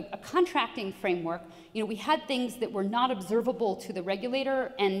a contracting framework, we had things that were not observable to the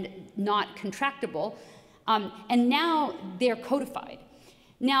regulator and not contractable, and now they're codified.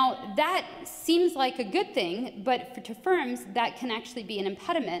 Now, that seems like a good thing, but to firms, that can actually be an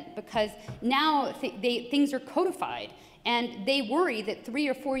impediment because now things are codified. And they worry that 3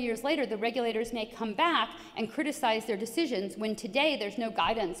 or 4 years later, the regulators may come back and criticize their decisions when today there's no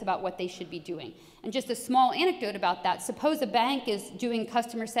guidance about what they should be doing. And just a small anecdote about that, suppose a bank is doing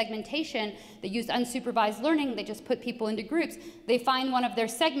customer segmentation, they use unsupervised learning, they just put people into groups. They find one of their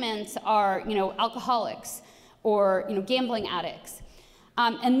segments are, alcoholics or, gambling addicts.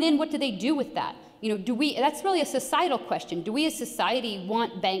 And then what do they do with that? That's really a societal question. Do we as society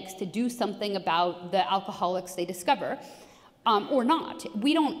want banks to do something about the alcoholics they discover or not?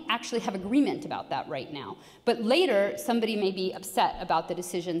 We don't actually have agreement about that right now. But later, somebody may be upset about the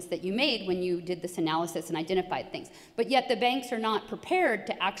decisions that you made when you did this analysis and identified things. But yet the banks are not prepared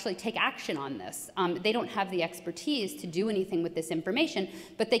to actually take action on this. They don't have the expertise to do anything with this information,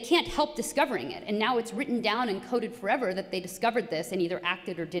 but they can't help discovering it. And now it's written down and coded forever that they discovered this and either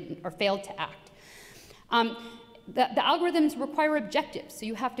acted or didn't or failed to act. The algorithms require objectives, so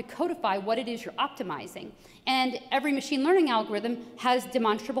you have to codify what it is you're optimizing. And every machine learning algorithm has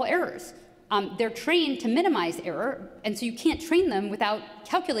demonstrable errors. They're trained to minimize error, and so you can't train them without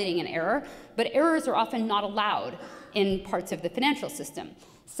calculating an error, but errors are often not allowed in parts of the financial system.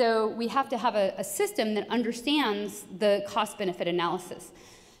 So we have to have a system that understands the cost-benefit analysis.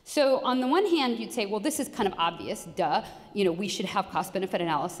 So on the one hand, you'd say, well, this is kind of obvious, duh. We should have cost-benefit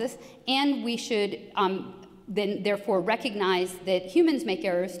analysis, and we should then therefore recognize that humans make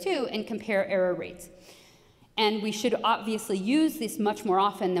errors too and compare error rates. And we should obviously use this much more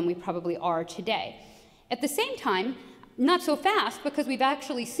often than we probably are today. At the same time, not so fast, because we've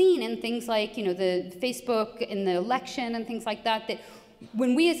actually seen in things like the Facebook in the election and things like that, that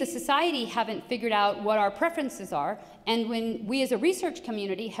when we as a society haven't figured out what our preferences are, and when we as a research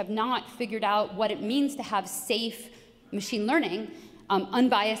community have not figured out what it means to have safe machine learning,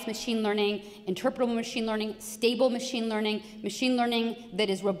 unbiased machine learning, interpretable machine learning, stable machine learning that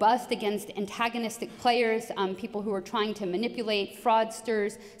is robust against antagonistic players, people who are trying to manipulate,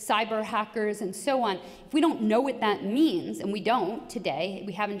 fraudsters, cyber hackers, and so on. If we don't know what that means, and we don't today,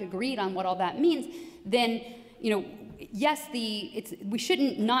 we haven't agreed on what all that means, then yes, we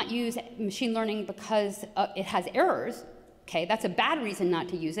shouldn't not use machine learning because it has errors. Okay, that's a bad reason not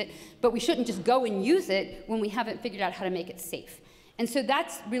to use it, but we shouldn't just go and use it when we haven't figured out how to make it safe. And so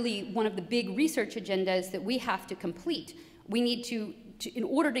that's really one of the big research agendas that we have to complete. We need to in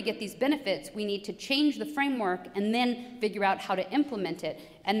order to get these benefits, we need to change the framework and then figure out how to implement it,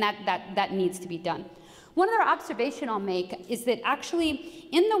 and that needs to be done. One other observation I'll make is that actually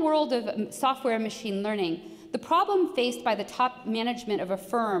in the world of software and machine learning, the problem faced by the top management of a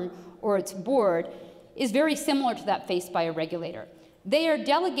firm or its board is very similar to that faced by a regulator. They are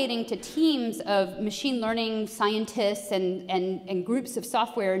delegating to teams of machine learning scientists and groups of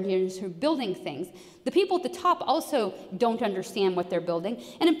software engineers who are building things. The people at the top also don't understand what they're building.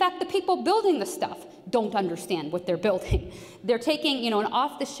 And in fact, the people building the stuff don't understand what they're building. They're taking an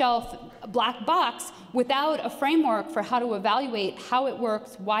off-the-shelf black box without a framework for how to evaluate how it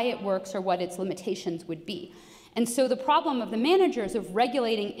works, why it works, or what its limitations would be. And so the problem of the managers of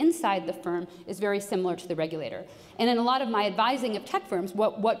regulating inside the firm is very similar to the regulator. And in a lot of my advising of tech firms,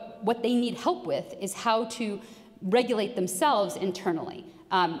 what they need help with is how to regulate themselves internally.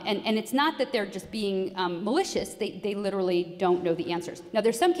 And it's not that they're just being malicious, they literally don't know the answers. Now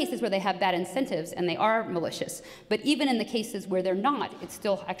there's some cases where they have bad incentives and they are malicious, but even in the cases where they're not, it's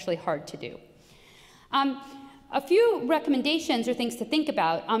still actually hard to do. A few recommendations or things to think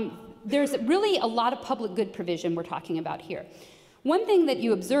about. There's really a lot of public good provision we're talking about here. One thing that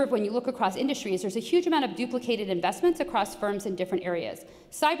you observe when you look across industries, there's a huge amount of duplicated investments across firms in different areas.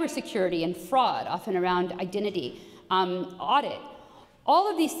 Cybersecurity and fraud, often around identity, audit. All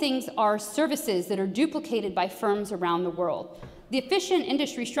of these things are services that are duplicated by firms around the world. The efficient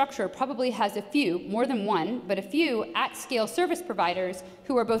industry structure probably has a few, more than one, but a few at-scale service providers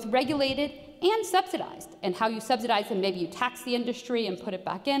who are both regulated and subsidized. And how you subsidize them, maybe you tax the industry and put it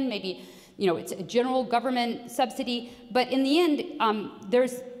back in, maybe it's a general government subsidy, but in the end,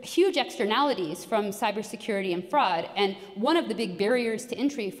 there's huge externalities from cybersecurity and fraud, and one of the big barriers to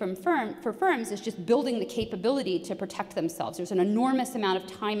entry for firms is just building the capability to protect themselves. There's an enormous amount of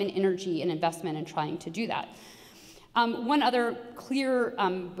time and energy and investment in trying to do that. One other clear,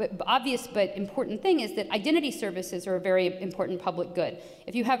 obvious but important thing is that identity services are a very important public good.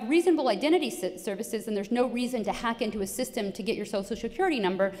 If you have reasonable identity services, then there's no reason to hack into a system to get your social security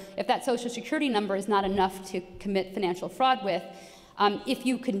number if that social security number is not enough to commit financial fraud with. If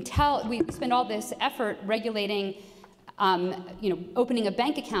you can tell, we spend all this effort regulating, opening of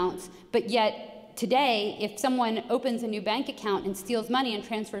bank accounts, but yet today, if someone opens a new bank account and steals money and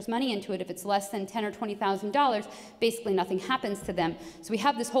transfers money into it, if it's less than $10,000 or $20,000, basically nothing happens to them. So we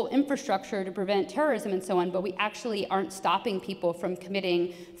have this whole infrastructure to prevent terrorism and so on, but we actually aren't stopping people from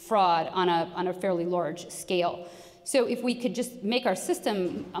committing fraud on a fairly large scale. So if we could just make our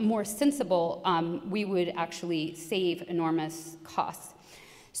system more sensible, we would actually save enormous costs.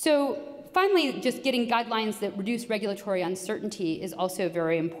 So finally, just getting guidelines that reduce regulatory uncertainty is also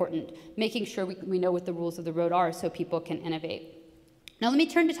very important, making sure we know what the rules of the road are so people can innovate. Now let me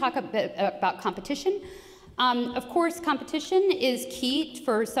turn to talk a bit about competition. Of course, competition is key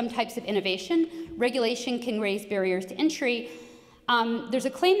for some types of innovation. Regulation can raise barriers to entry. There's a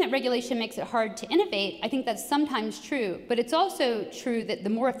claim that regulation makes it hard to innovate. I think that's sometimes true, but it's also true that the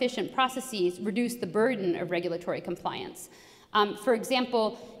more efficient processes reduce the burden of regulatory compliance. For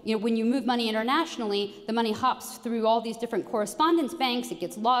example, when you move money internationally, the money hops through all these different correspondence banks, it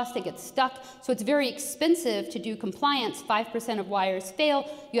gets lost, it gets stuck, so it's very expensive to do compliance. 5% of wires fail.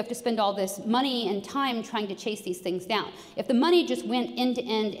 You have to spend all this money and time trying to chase these things down. If the money just went end to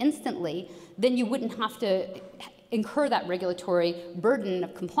end instantly, then you wouldn't have to incur that regulatory burden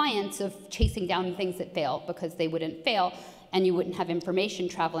of compliance of chasing down things that fail, because they wouldn't fail, and you wouldn't have information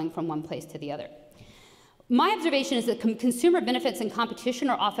traveling from one place to the other. My observation is that consumer benefits and competition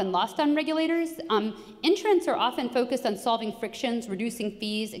are often lost on regulators. Entrants are often focused on solving frictions, reducing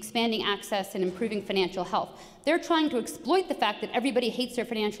fees, expanding access, and improving financial health. They're trying to exploit the fact that everybody hates their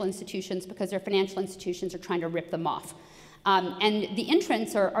financial institutions because their financial institutions are trying to rip them off. And the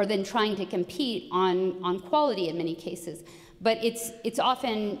entrants are then trying to compete on quality in many cases. But it's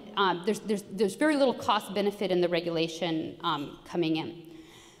often, there's very little cost benefit in the regulation coming in.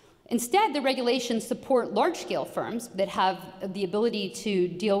 Instead, the regulations support large-scale firms that have the ability to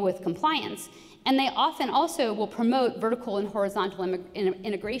deal with compliance, and they often also will promote vertical and horizontal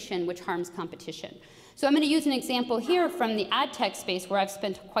integration, which harms competition. So I'm going to use an example here from the ad tech space where I've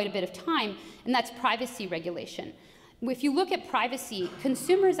spent quite a bit of time, and that's privacy regulation. If you look at privacy,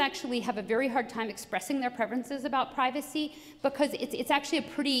 consumers actually have a very hard time expressing their preferences about privacy because it's actually a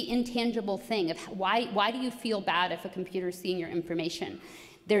pretty intangible thing of why do you feel bad if a computer is seeing your information?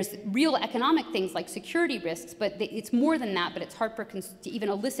 There's real economic things like security risks, but it's more than that, but it's hard to even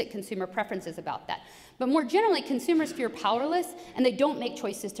elicit consumer preferences about that. But more generally, consumers feel powerless, and they don't make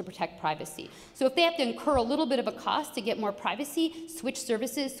choices to protect privacy. So if they have to incur a little bit of a cost to get more privacy, switch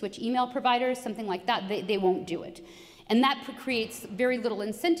services, switch email providers, something like that, they won't do it. And that creates very little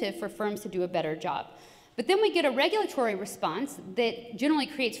incentive for firms to do a better job. But then we get a regulatory response that generally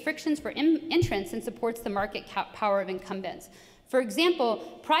creates frictions for entrants and supports the market power of incumbents. For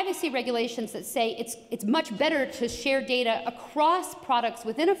example, privacy regulations that say it's much better to share data across products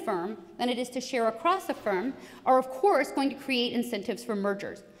within a firm than it is to share across a firm are, of course, going to create incentives for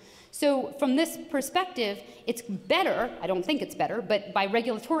mergers. So from this perspective, it's better, I don't think it's better, but by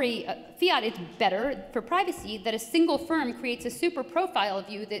regulatory fiat, it's better for privacy that a single firm creates a super profile of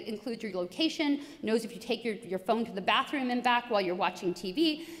you that includes your location, knows if you take your phone to the bathroom and back while you're watching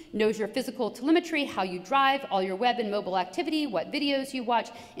TV, knows your physical telemetry, how you drive, all your web and mobile activity, what videos you watch,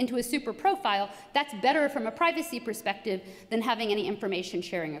 into a super profile. That's better from a privacy perspective than having any information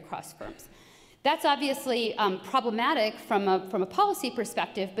sharing across firms. That's obviously problematic from a policy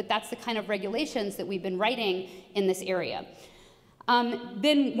perspective, but that's the kind of regulations that we've been writing in this area.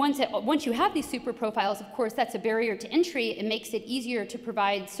 Then once you have these super profiles, of course, that's a barrier to entry. It makes it easier to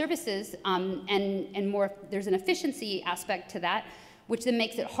provide services, and more, there's an efficiency aspect to that, which then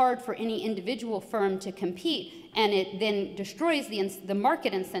makes it hard for any individual firm to compete, and it then destroys the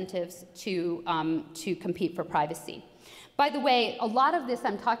market incentives to compete for privacy. By the way, a lot of this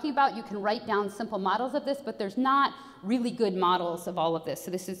I'm talking about, you can write down simple models of this, but there's not really good models of all of this.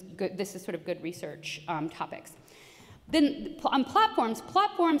 So this is sort of good research topics. Then on platforms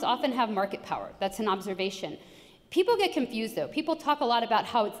often have market power. That's an observation. People get confused, though. People talk a lot about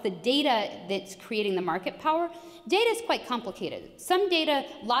how it's the data that's creating the market power. Data is quite complicated. Some data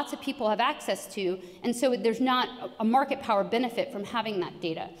lots of people have access to, and so there's not a market power benefit from having that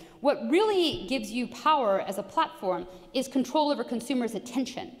data. What really gives you power as a platform is control over consumers'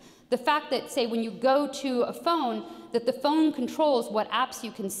 attention. The fact that, say, when you go to a phone, that the phone controls what apps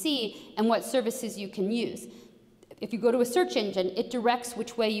you can see and what services you can use. If you go to a search engine, it directs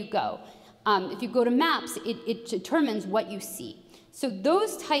which way you go. If you go to maps, it determines what you see. So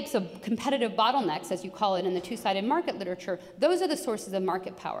those types of competitive bottlenecks, as you call it in the two-sided market literature, those are the sources of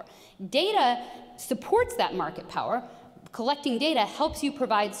market power. Data supports that market power. Collecting data helps you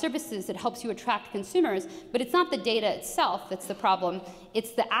provide services, it helps you attract consumers, but it's not the data itself that's the problem,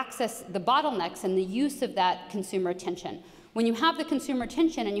 it's the access, the bottlenecks, and the use of that consumer attention. When you have the consumer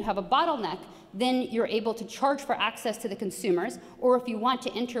attention and you have a bottleneck, then you're able to charge for access to the consumers, or if you want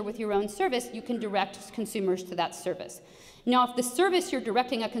to enter with your own service, you can direct consumers to that service. Now, if the service you're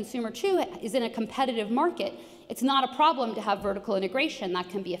directing a consumer to is in a competitive market, it's not a problem to have vertical integration. That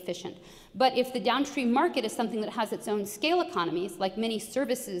can be efficient. But if the downstream market is something that has its own scale economies, like many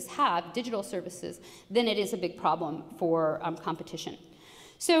services have, digital services, then it is a big problem for competition.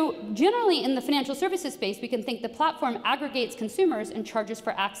 So generally in the financial services space, we can think the platform aggregates consumers and charges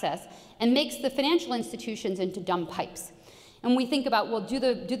for access and makes the financial institutions into dumb pipes. And we think about, well, do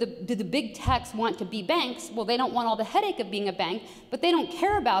the big techs want to be banks? Well, they don't want all the headache of being a bank, but they don't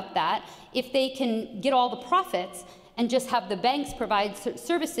care about that if they can get all the profits and just have the banks provide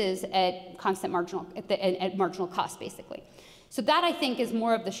services at constant marginal, at marginal cost, basically. So that, I think, is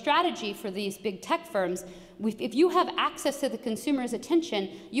more of the strategy for these big tech firms. If you have access to the consumer's attention,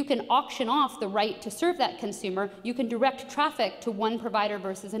 you can auction off the right to serve that consumer. You can direct traffic to one provider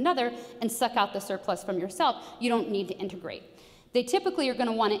versus another and suck out the surplus from yourself. You don't need to integrate. They typically are going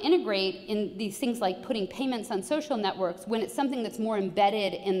to want to integrate in these things like putting payments on social networks when it's something that's more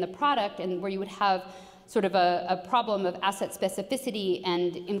embedded in the product and where you would have sort of a problem of asset specificity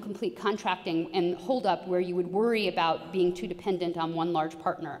and incomplete contracting and holdup where you would worry about being too dependent on one large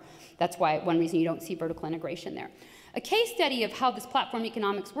partner. That's why one reason you don't see vertical integration there. A case study of how this platform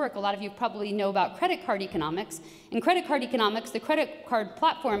economics work, a lot of you probably know about credit card economics. In credit card economics, the credit card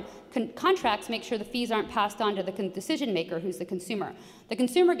platform contracts make sure the fees aren't passed on to the decision maker, who's the consumer. The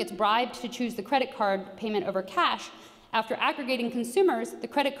consumer gets bribed to choose the credit card payment over cash. After aggregating consumers, the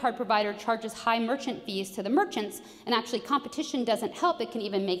credit card provider charges high merchant fees to the merchants, and actually competition doesn't help, it can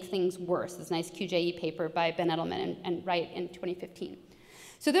even make things worse. This nice QJE paper by Ben Edelman and Wright in 2015.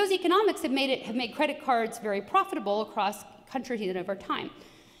 So those economics have made credit cards very profitable across countries and over time.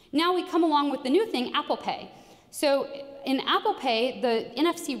 Now we come along with the new thing, Apple Pay. So in Apple Pay, the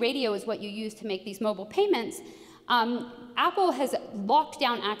NFC radio is what you use to make these mobile payments. Apple has locked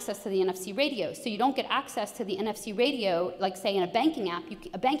down access to the NFC radio, so you don't get access to the NFC radio, like say in a banking app.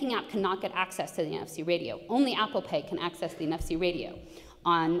 A banking app cannot get access to the NFC radio. Only Apple Pay can access the NFC radio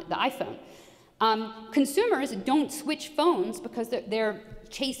on the iPhone. Consumers don't switch phones because their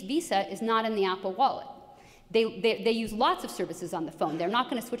Chase Visa is not in the Apple Wallet. They use lots of services on the phone. They're not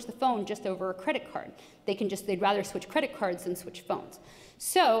going to switch the phone just over a credit card. They'd rather switch credit cards than switch phones.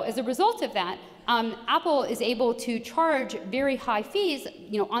 So as a result of that, Apple is able to charge very high fees,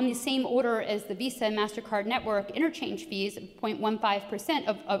 on the same order as the Visa and MasterCard network interchange fees. 0.15%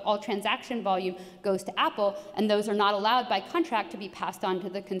 of all transaction volume goes to Apple, and those are not allowed by contract to be passed on to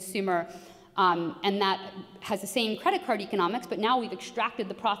the consumer. And that has the same credit card economics, but now we've extracted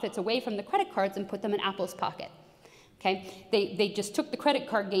the profits away from the credit cards and put them in Apple's pocket. Okay? They just took the credit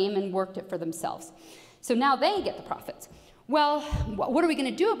card game and worked it for themselves. So now they get the profits. Well, what are we going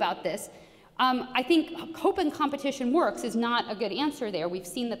to do about this? I think hoping competition works is not a good answer there. We've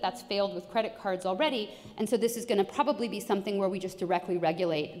seen that that's failed with credit cards already, and so this is going to probably be something where we just directly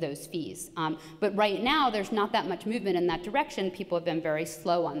regulate those fees. But right now, there's not that much movement in that direction. People have been very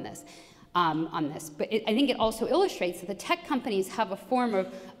slow on this. But I think it also illustrates that the tech companies have a form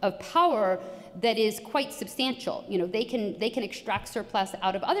of power that is quite substantial. They can extract surplus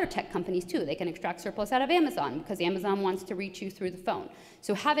out of other tech companies too. They can extract surplus out of Amazon because Amazon wants to reach you through the phone.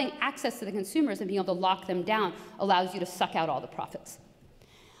 So having access to the consumers and being able to lock them down allows you to suck out all the profits.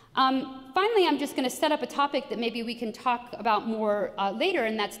 Finally, I'm just going to set up a topic that maybe we can talk about more later,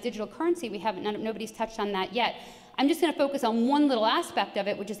 and that's digital currency. Nobody's touched on that yet. I'm just going to focus on one little aspect of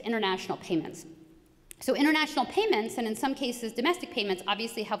it, which is international payments. So international payments, and in some cases domestic payments,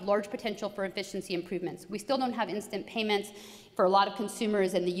 obviously have large potential for efficiency improvements. We still don't have instant payments for a lot of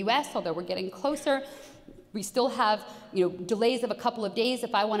consumers in the US, although we're getting closer. We still have delays of a couple of days.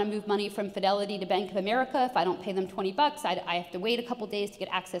 If I want to move money from Fidelity to Bank of America, if I don't pay them 20 bucks, I have to wait a couple days to get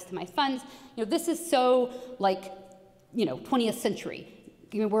access to my funds. This is so like 20th century.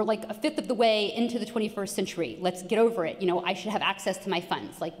 We're like a fifth of the way into the 21st century. Let's get over it. I should have access to my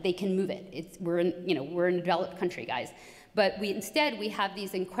funds. Like they can move it. We're in a developed country, guys. But instead we have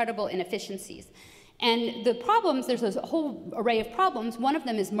these incredible inefficiencies. And the problems, there's a whole array of problems. One of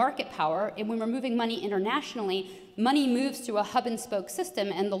them is market power. And when we're moving money internationally, money moves through a hub and spoke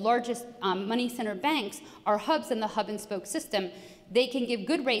system. And the largest money center banks are hubs in the hub and spoke system. they can give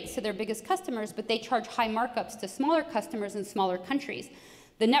good rates to their biggest customers, but they charge high markups to smaller customers in smaller countries.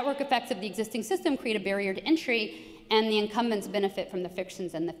 The network effects of the existing system create a barrier to entry, and the incumbents benefit from the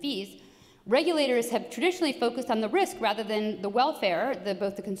frictions and the fees. Regulators have traditionally focused on the risk rather than the welfare,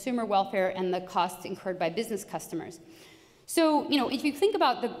 both the consumer welfare and the costs incurred by business customers. So, if you think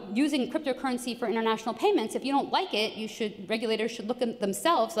about using cryptocurrency for international payments, if you don't like it, regulators should look at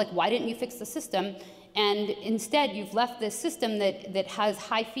themselves, like, why didn't you fix the system? And instead, you've left this system that has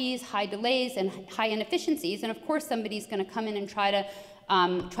high fees, high delays, and high inefficiencies. And of course, somebody's going to come in and try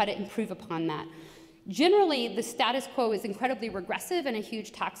to improve upon that. Generally, the status quo is incredibly regressive and a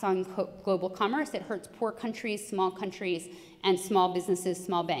huge tax on global commerce. It hurts poor countries, and small businesses,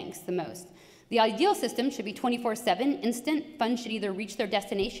 small banks the most. The ideal system should be 24/7, instant. Funds should either reach their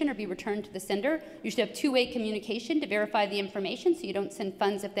destination or be returned to the sender. You should have two-way communication to verify the information so you don't send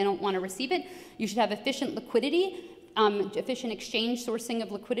funds if they don't want to receive it. You should have efficient liquidity, efficient exchange sourcing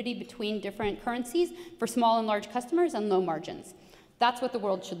of liquidity between different currencies for small and large customers, and low margins. That's what the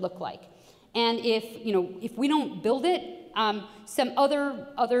world should look like. And if we don't build it, some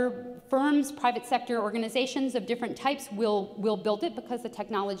other firms, private sector organizations of different types will build it because the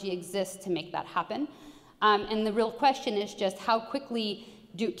technology exists to make that happen. And the real question is just how quickly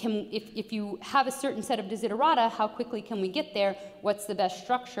if you have a certain set of desiderata, how quickly can we get there? What's the best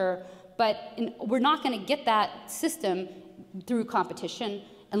structure? But we're not going to get that system through competition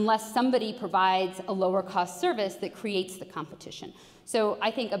unless somebody provides a lower cost service that creates the competition. So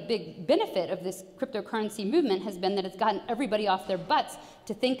I think a big benefit of this cryptocurrency movement has been that it's gotten everybody off their butts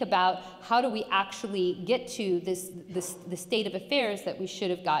to think about how do we actually get to the state of affairs that we should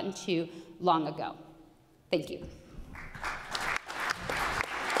have gotten to long ago. Thank you.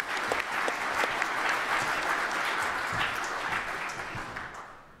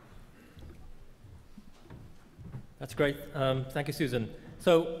 That's great. Thank you, Susan.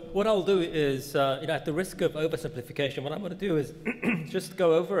 So what I'll do is, at the risk of oversimplification, what I'm going to do is just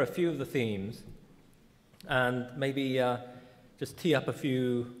go over a few of the themes and maybe just tee up a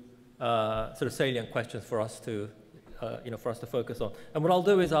few sort of salient questions for us to, focus on. And what I'll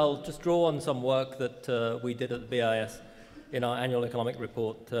do is I'll just draw on some work that we did at the BIS in our annual economic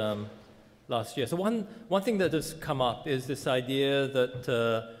report last year. So one thing that has come up is this idea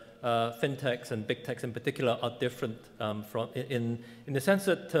that fintechs and big techs in particular are different in the sense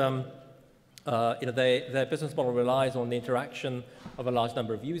that their business model relies on the interaction of a large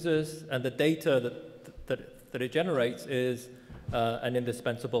number of users, and the data that it generates is an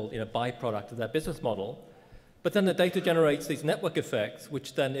indispensable byproduct of their business model. But then the data generates these network effects,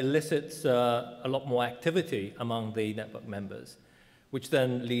 which then elicits a lot more activity among the network members, which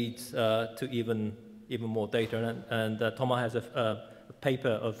then leads to even more data. And Thomas has a paper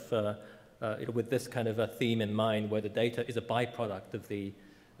of with this kind of a theme in mind, where the data is a byproduct of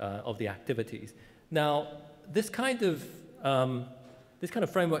the activities. Now, this kind of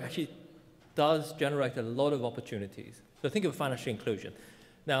framework actually does generate a lot of opportunities. So think of financial inclusion.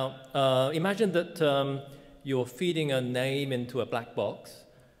 Now, imagine that you're feeding a name into a black box,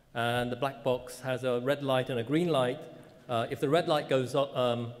 and the black box has a red light and a green light. If the red light goes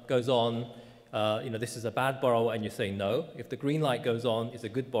on, this is a bad borrower, and you say no. If the green light goes on, it's a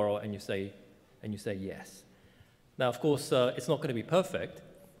good borrower, and you say yes. Now, of course, it's not going to be perfect,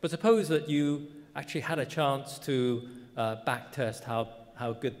 but suppose that you actually had a chance to backtest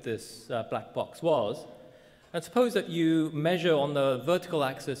how good this black box was, and suppose that you measure on the vertical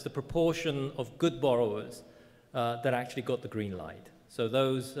axis the proportion of good borrowers that actually got the green light. So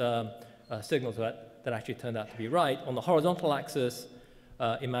those signals that actually turned out to be right. On the horizontal axis,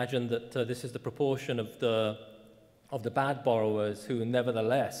 imagine that this is the proportion of the bad borrowers who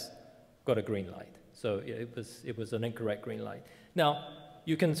nevertheless got a green light. So it was an incorrect green light. Now,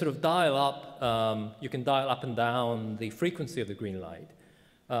 you can sort of dial up, you can dial up and down the frequency of the green light.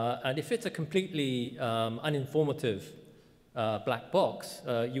 And if it's a completely uninformative black box,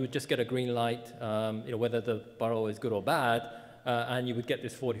 you would just get a green light, whether the borrower is good or bad, and you would get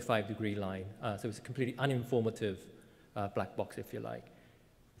this 45-degree line. So it's a completely uninformative black box, if you like.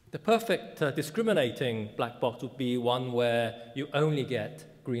 The perfect discriminating black box would be one where you only get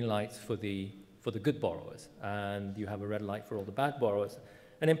green lights for the good borrowers, and you have a red light for all the bad borrowers.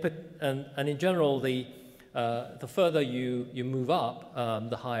 And in general, the further you move up,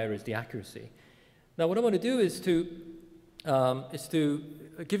 the higher is the accuracy. Now, what I want to do is to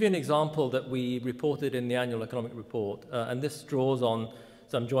give you an example that we reported in the annual economic report, and this draws on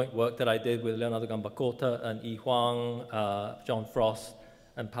some joint work that I did with Leonardo Gambacota and Yi Huang, John Frost,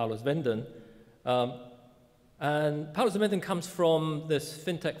 and Paulo Svenden. And Paulo Svenden comes from this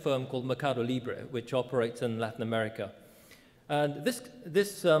fintech firm called Mercado Libre, which operates in Latin America. And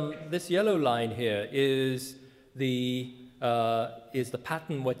this yellow line here is the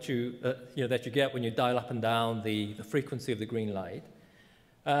pattern what that you get when you dial up and down the frequency of the green light.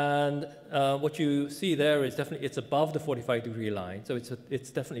 And what you see there is definitely it's above the 45-degree line, so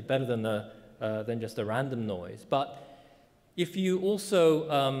it's definitely better than just a random noise. But if you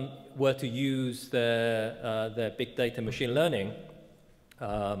also were to use their big data machine learning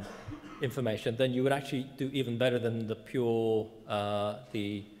information, then you would actually do even better than the pure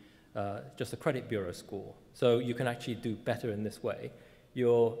just a credit bureau score. So you can actually do better in this way.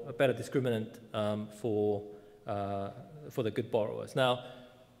 You're a better discriminant for the good borrowers. Now,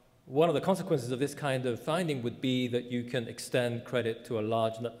 one of the consequences of this kind of finding would be that you can extend credit to a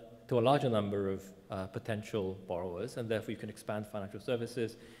larger number of potential borrowers, and therefore you can expand financial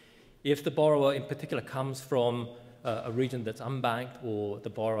services. If the borrower in particular comes from a region that's unbanked, or the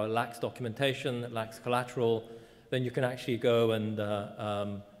borrower lacks documentation, lacks collateral, then you can actually go and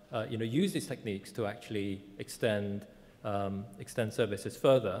use these techniques to actually extend services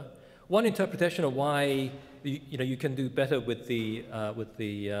further. One interpretation of why you can do better with the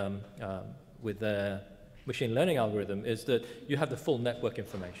machine learning algorithm is that you have the full network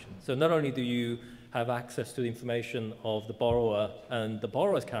information. So not only do you have access to the information of the borrower and the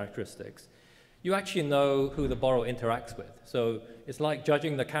borrower's characteristics, you actually know who the borrower interacts with. So it's like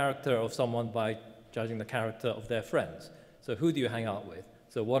judging the character of someone by judging the character of their friends. So who do you hang out with?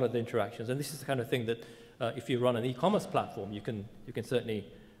 So what are the interactions? And this is the kind of thing that if you run an e-commerce platform, you can certainly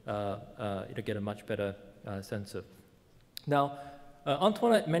get a much better sense of. Now,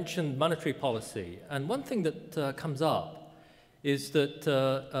 Antoinette mentioned monetary policy, and one thing that comes up is that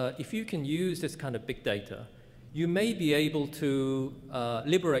if you can use this kind of big data, you may be able to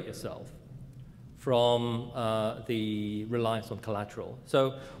liberate yourself from the reliance on collateral.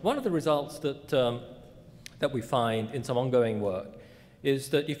 So one of the results that we find in some ongoing work is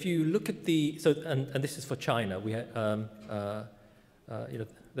that if you look at and this is for China, we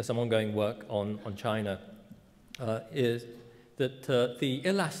there's some ongoing work on China, is that the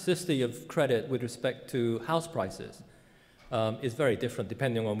elasticity of credit with respect to house prices is very different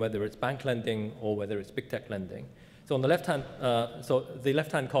depending on whether it's bank lending or whether it's big tech lending. So on the left-hand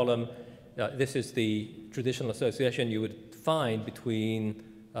column, this is the traditional association you would find between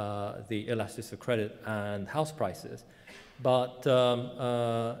the elasticity of credit and house prices. But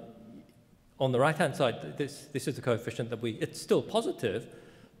on the right-hand side, this is the coefficient that it's still positive,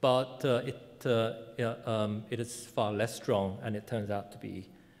 but it is far less strong, and it turns out to be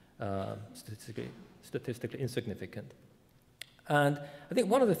statistically insignificant. And I think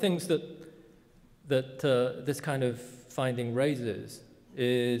one of the things that this kind of finding raises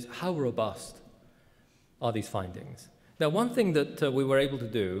is how robust are these findings. Now, one thing that we were able to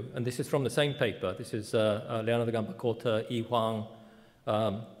do, and this is from the same paper, this is Leonardo Gambacota, Yi Huang,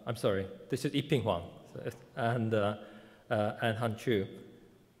 I'm sorry, this is Yiping Huang, and Han Chu.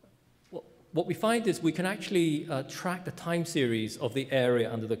 What we find is we can actually track the time series of the area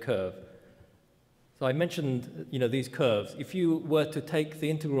under the curve. So I mentioned, these curves. If you were to take the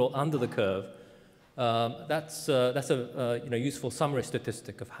integral under the curve, that's a useful summary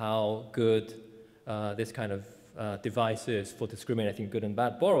statistic of how good this kind of device is for discriminating good and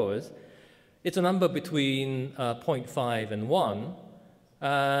bad borrowers. It's a number between 0.5 and 1.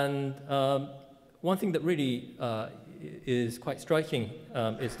 And one thing that really is quite striking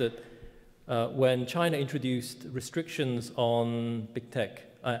is that when China introduced restrictions on big tech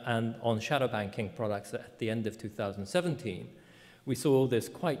and on shadow banking products at the end of 2017, we saw this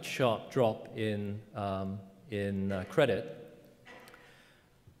quite sharp drop in credit.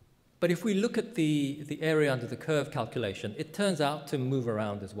 But if we look at the area under the curve calculation, it turns out to move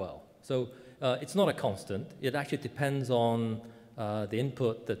around as well. So it's not a constant. It actually depends on the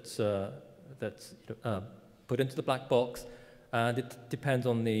input that's put into the black box, and it depends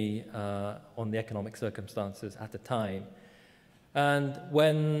on the economic circumstances at the time. And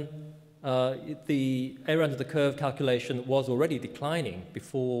when the area under the curve calculation was already declining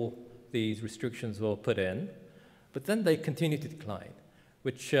before these restrictions were put in, but then they continued to decline,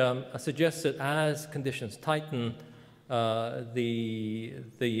 which suggests that as conditions tighten, the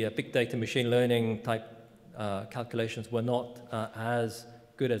big data machine learning type calculations were not as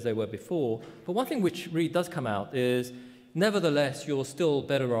good as they were before. But one thing which really does come out is, nevertheless, you're still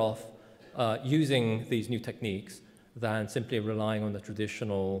better off using these new techniques than simply relying on the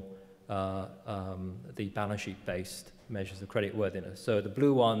traditional, the balance sheet-based measures of creditworthiness. So the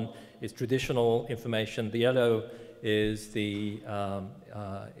blue one is traditional information. The yellow is the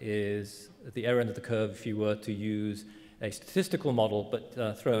area under the curve if you were to use a statistical model,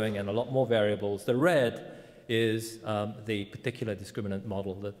 but throwing in a lot more variables. The red is the particular discriminant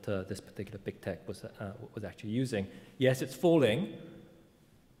model that this particular big tech was actually using. Yes, it's falling,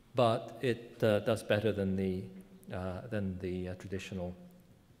 but it does better than the traditional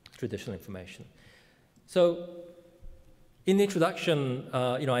information. So, in the introduction,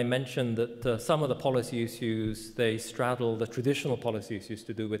 I mentioned that some of the policy issues, they straddle the traditional policy issues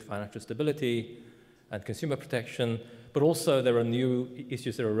to do with financial stability and consumer protection, but also there are new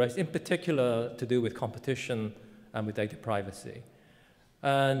issues that are raised, in particular to do with competition and with data privacy.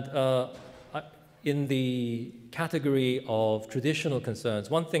 And in the category of traditional concerns,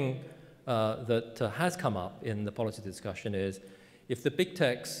 one thing that has come up in the policy discussion is if the big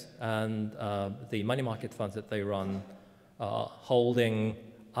techs and the money market funds that they run holding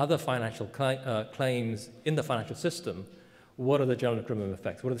other financial claims in the financial system, what are the general criminal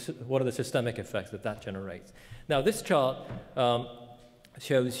effects? What are the systemic effects that generates? Now, this chart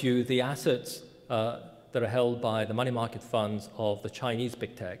shows you the assets that are held by the money market funds of the Chinese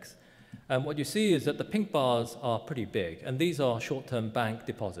big techs. And what you see is that the pink bars are pretty big, and these are short-term bank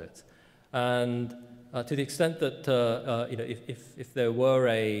deposits. And to the extent that if there were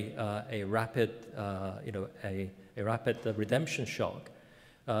a rapid redemption shock,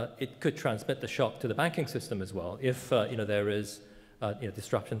 it could transmit the shock to the banking system as well if there is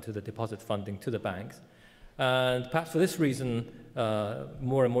disruption to the deposit funding to the banks. And perhaps for this reason,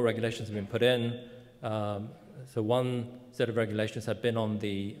 more and more regulations have been put in. So one set of regulations have been on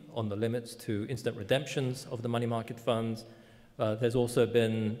the limits to instant redemptions of the money market funds. There's also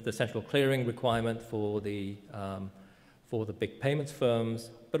been the central clearing requirement for the big payments firms,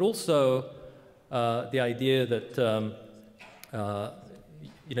 but also the idea that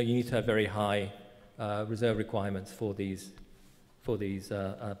you need to have very high reserve requirements for these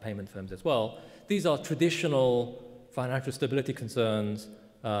payment firms as well. These are traditional financial stability concerns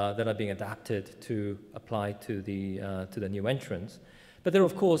that are being adapted to apply to the new entrants. But there are,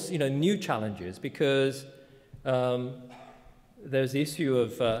 of course, new challenges because there's the issue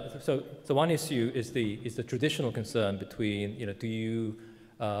of so one issue is the traditional concern between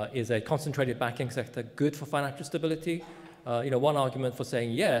is a concentrated banking sector good for financial stability? One argument for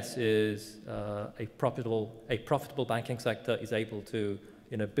saying yes is a profitable banking sector is able to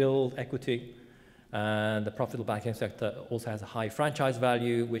build equity, and the profitable banking sector also has a high franchise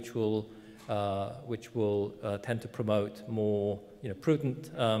value, which will tend to promote more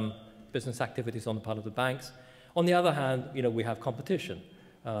prudent business activities on the part of the banks. On the other hand, we have competition.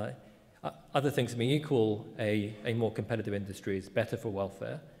 Other things being equal, a more competitive industry is better for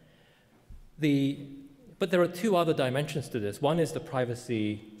welfare. But there are two other dimensions to this. One is the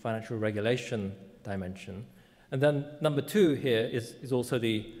privacy financial regulation dimension, and then number two here is also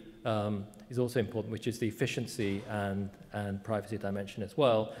important, which is the efficiency and privacy dimension as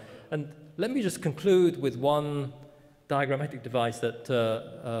well. And let me just conclude with one diagrammatic device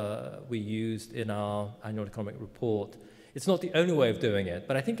that we used in our annual economic report. It's not the only way of doing it,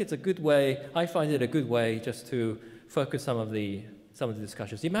 but I think it's a good way. I find it a good way just to focus some of the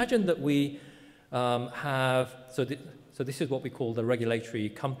discussions. Imagine that we so this is what we call the regulatory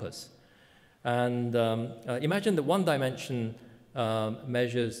compass. And imagine that one dimension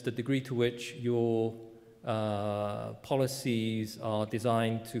measures the degree to which your policies are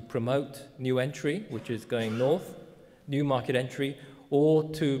designed to promote new entry, which is going north, new market entry, or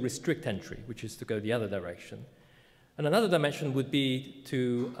to restrict entry, which is to go the other direction. And another dimension would be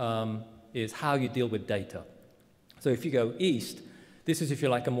is how you deal with data. So if you go east, this is, if you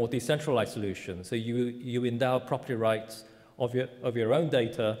like, a more decentralized solution. So you endow property rights of your own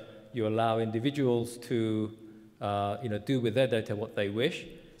data. You allow individuals to do with their data what they wish.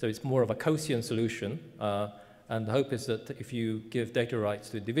 So it's more of a Coasian solution. And the hope is that if you give data rights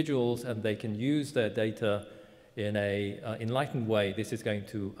to individuals and they can use their data in a enlightened way, this is going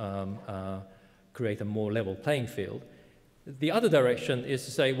to create a more level playing field. The other direction is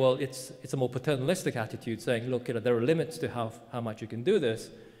to say, well, it's a more paternalistic attitude, saying, look, there are limits to how much you can do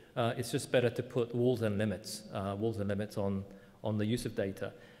this. It's just better to put walls and limits on the use of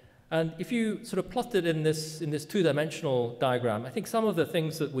data. And if you sort of plot it in this two-dimensional diagram, I think some of the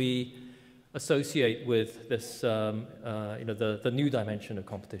things that we associate with this, the new dimension of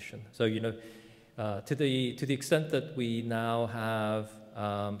competition. So, to the extent that we now have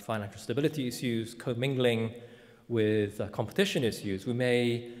financial stability issues commingling with competition issues, we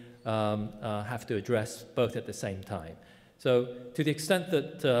may have to address both at the same time. So to the extent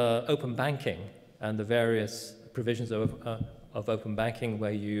that open banking and the various provisions of open banking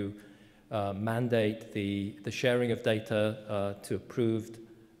where you mandate the sharing of data to approved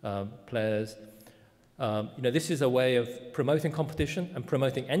players, this is a way of promoting competition and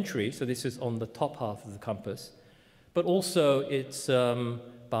promoting entry. So this is on the top half of the compass. But also it's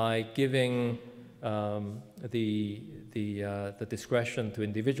by giving the discretion to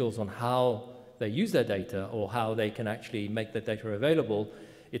individuals on how they use their data or how they can actually make their data available.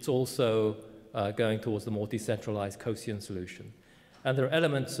 It's also going towards the more decentralized COSIAN solution. And there are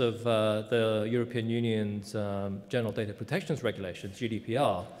elements of the European Union's General Data Protections Regulations,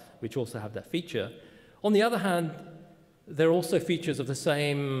 GDPR, which also have that feature. On the other hand, there are also features of the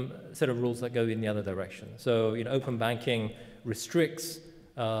same set of rules that go in the other direction. So, open banking restricts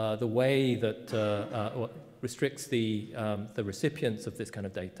the way that, or restricts the recipients of this kind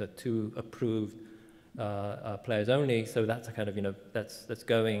of data to approved players only. So that's a kind of, that's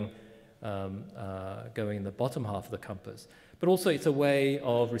going in the bottom half of the compass. But also it's a way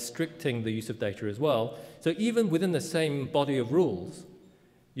of restricting the use of data as well. So even within the same body of rules,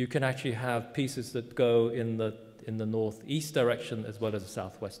 you can actually have pieces that go in the northeast direction as well as the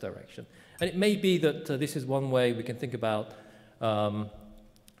southwest direction. And it may be that this is one way we can think about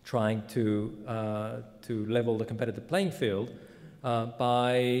trying to level the competitive playing field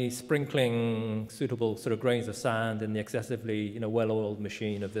by sprinkling suitable sort of grains of sand in the excessively well-oiled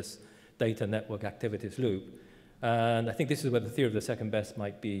machine of this data network activities loop. And I think this is where the theory of the second best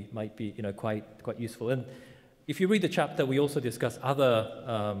might be quite useful. And if you read the chapter, we also discuss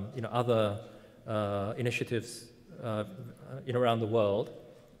other initiatives around the world.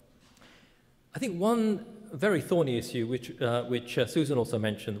 I think one very thorny issue, which Susan also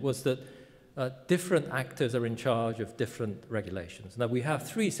mentioned, was that different actors are in charge of different regulations. Now, we have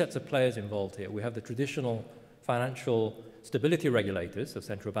three sets of players involved here. We have the traditional financial stability regulators, so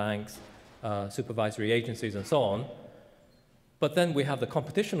central banks, supervisory agencies, and so on. But then we have the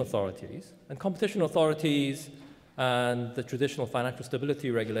competition authorities, and competition authorities and the traditional financial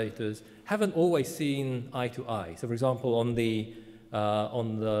stability regulators haven't always seen eye to eye. So, for example, on the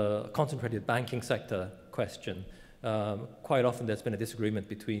concentrated banking sector question, quite often there's been a disagreement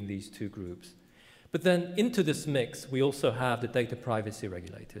between these two groups. But then into this mix, we also have the data privacy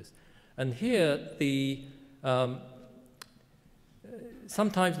regulators. And here,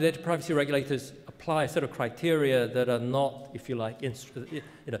 sometimes the data privacy regulators apply a set of criteria that are not, if you like,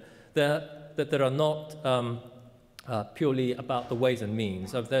 that are not purely about the ways and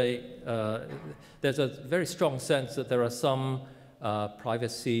means. There's a very strong sense that there are some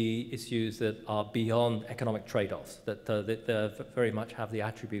privacy issues that are beyond economic trade-offs, that very much have the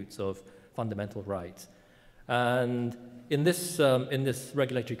attributes of fundamental rights. And in this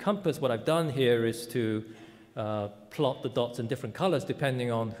regulatory compass, what I've done here is to plot the dots in different colors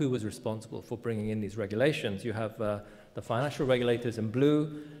depending on who was responsible for bringing in these regulations. You have the financial regulators in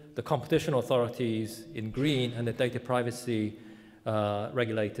blue, the competition authorities in green, and the data privacy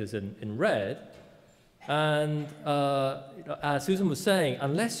regulators in red. And as Susan was saying,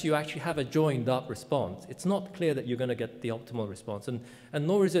 unless you actually have a joined up response, it's not clear that you're going to get the optimal response. And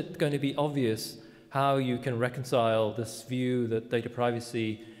nor is it going to be obvious how you can reconcile this view that data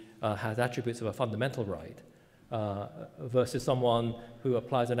privacy has attributes of a fundamental right versus someone who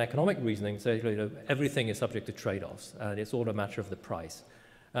applies an economic reasoning, saying everything is subject to trade-offs and it's all a matter of the price.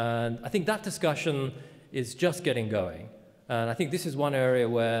 And I think that discussion is just getting going. And I think this is one area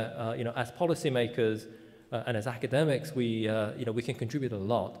where, as policymakers and as academics, we can contribute a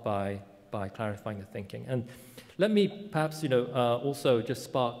lot by clarifying the thinking. And let me perhaps, also just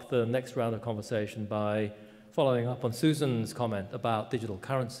spark the next round of conversation by following up on Susan's comment about digital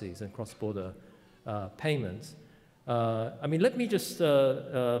currencies and cross-border payments. Let me just,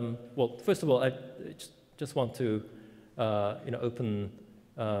 first of all, I just want to, open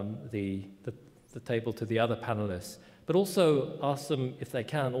the table to the other panelists, but also ask them, if they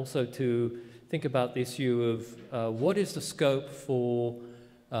can, also to think about the issue of what is the scope for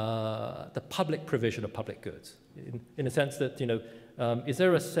the public provision of public goods, in a sense that, is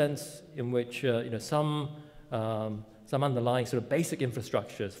there a sense in which, some underlying sort of basic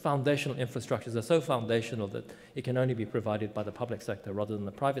infrastructures, foundational infrastructures are so foundational that it can only be provided by the public sector rather than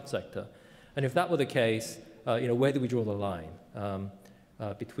the private sector. And if that were the case, where do we draw the line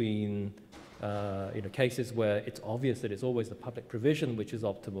between cases where it's obvious that it's always the public provision which is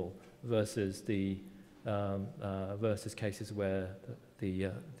optimal versus versus cases where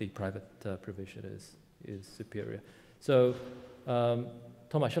the private provision is superior. So,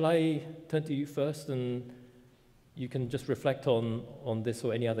 Thomas, shall I turn to you first, and you can just reflect on this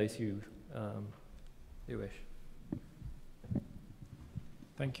or any other issue you wish.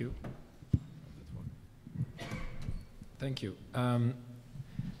 Thank you. Thank you.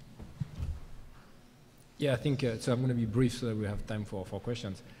 Yeah, I think, so I'm going to be brief so that we have time for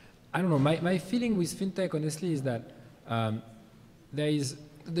questions. I don't know, my feeling with fintech, honestly, is that there is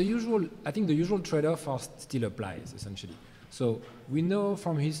the usual, I think the usual trade-off still applies, essentially. So we know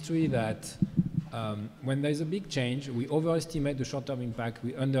from history that when there's a big change, we overestimate the short-term impact,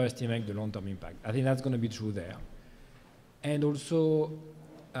 we underestimate the long-term impact. I think that's going to be true there. And also,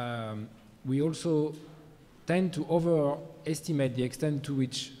 we also tend to overestimate the extent to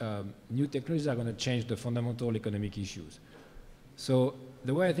which new technologies are going to change the fundamental economic issues. So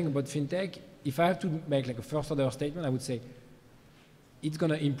the way I think about fintech, if I have to make like a first-order statement, I would say it's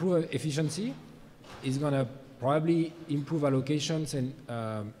going to improve efficiency, it's going to probably improve allocations and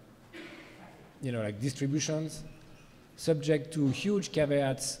like distributions, subject to huge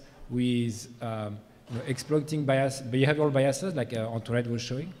caveats with exploiting behavioral biases, like Antoinette was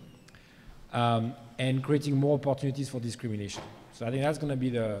showing, and creating more opportunities for discrimination. So I think that's going to be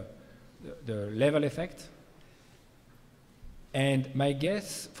the level effect. And my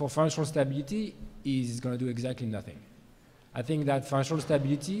guess for financial stability is going to do exactly nothing. I think that financial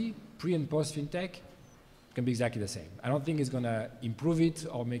stability, pre and post fintech, can be exactly the same. I don't think it's going to improve it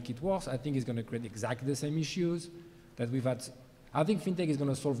or make it worse. I think it's going to create exactly the same issues that we've had. I think fintech is going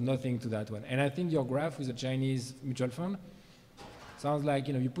to solve nothing to that one. And I think your graph with the Chinese mutual fund sounds like,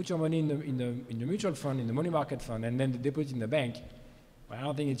 you put your money in the mutual fund, in the money market fund, and then they deposit in the bank. But I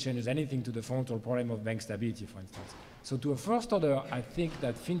don't think it changes anything to the fundamental problem of bank stability, for instance. So to a first order, I think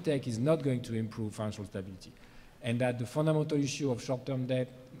that fintech is not going to improve financial stability, and that the fundamental issue of short-term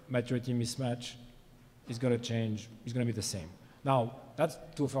debt, maturity mismatch, is going to change, is going to be the same. Now, that's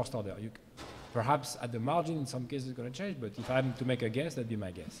to a first order. Perhaps at the margin, in some cases, it's going to change, but if I'm to make a guess, that'd be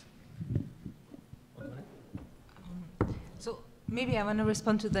my guess. So maybe I want to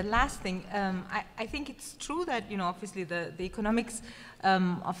respond to the last thing. I think it's true that, obviously the economics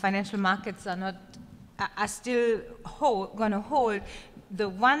of financial markets are still going to hold. The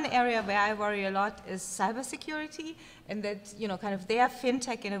one area where I worry a lot is cybersecurity, and that, kind of their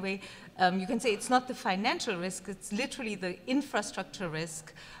fintech in a way, you can say it's not the financial risk, it's literally the infrastructure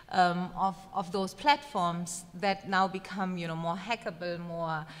risk of those platforms that now become, more hackable,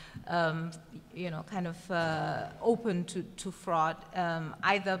 more, kind of open to fraud,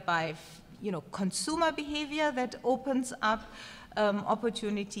 either by, consumer behavior that opens up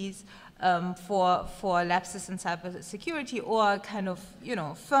opportunities for lapses in cybersecurity, or kind of,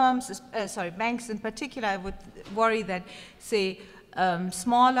 firms, banks in particular. I would worry that, say,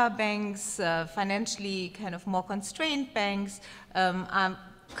 smaller banks, financially kind of more constrained banks, are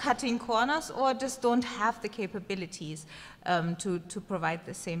cutting corners or just don't have the capabilities to provide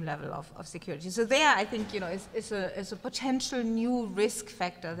the same level of security. So there, I think, is a potential new risk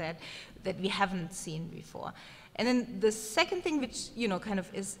factor that we haven't seen before. And then the second thing, which, kind of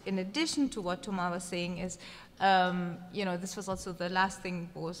is in addition to what Thomas was saying, is, this was also the last thing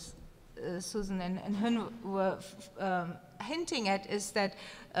both Susan and Hyun were hinting at, is that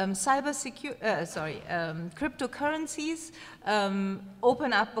cryptocurrencies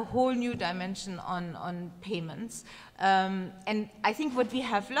open up a whole new dimension on payments. And I think what we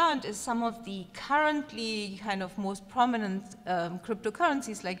have learned is some of the currently kind of most prominent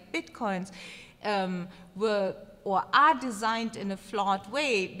cryptocurrencies, like Bitcoins, were or are designed in a flawed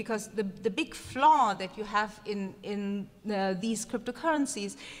way, because the big flaw that you have in these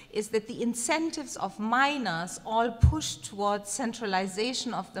cryptocurrencies is that the incentives of miners all push towards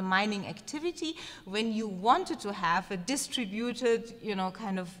centralization of the mining activity, when you wanted to have a distributed,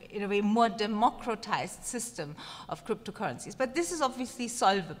 kind of, in a way, more democratized system of cryptocurrencies. But this is obviously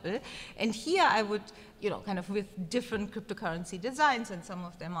solvable, and here I would, kind of with different cryptocurrency designs, and some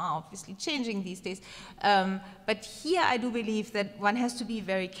of them are obviously changing these days. But here I do believe that one has to be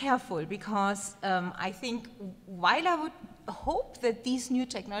very careful, because I think while I would hope that these new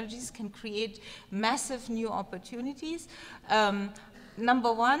technologies can create massive new opportunities,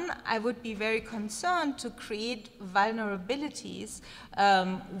 number one, I would be very concerned to create vulnerabilities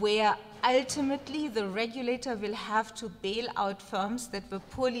where ultimately the regulator will have to bail out firms that were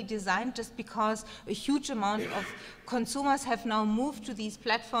poorly designed, just because a huge amount of consumers have now moved to these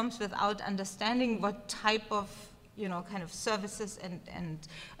platforms without understanding what type of kind of services and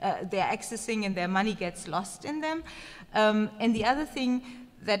they're accessing, and their money gets lost in them. And the other thing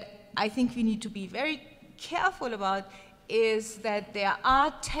that I think we need to be very careful about is that there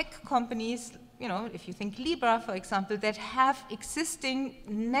are tech companies, if you think Libra, for example, that have existing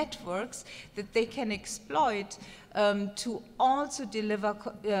networks that they can exploit to also deliver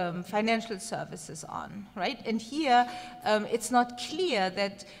financial services on, right? And here, it's not clear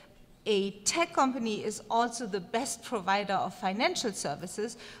that a tech company is also the best provider of financial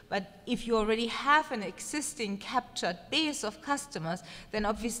services, but if you already have an existing captured base of customers, then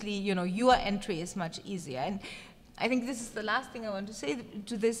obviously, you know, your entry is much easier. And I think this is the last thing I want to say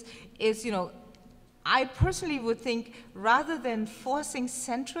to this is, you know, I personally would think rather than forcing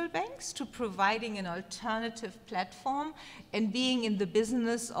central banks to providing an alternative platform and being in the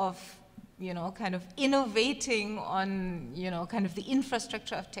business of, you know, kind of innovating on, you know, kind of the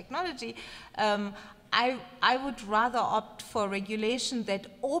infrastructure of technology, I would rather opt for regulation that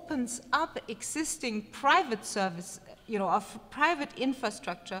opens up existing private service, you know, of private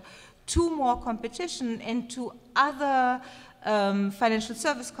infrastructure to more competition and to other financial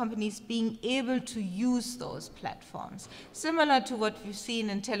service companies being able to use those platforms, similar to what we've seen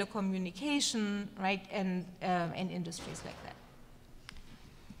in telecommunication, right, and industries like that.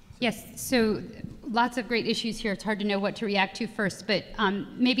 Yes, so lots of great issues here. It's hard to know what to react to first, but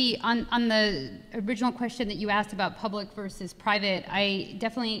maybe on the original question that you asked about public versus private, I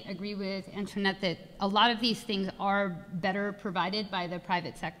definitely agree with Antoinette that a lot of these things are better provided by the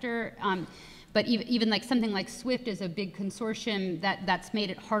private sector. But even like something like SWIFT is a big consortium that's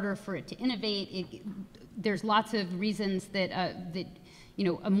made it harder for it to innovate. There's lots of reasons that that you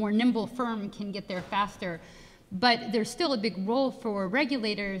know, a more nimble firm can get there faster. But there's still a big role for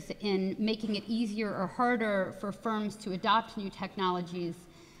regulators in making it easier or harder for firms to adopt new technologies.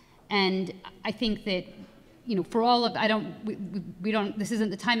 And I think that, you know, for all of, we don't, this isn't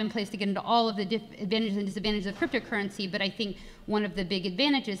the time and place to get into all of the advantages and disadvantages of cryptocurrency, but I think one of the big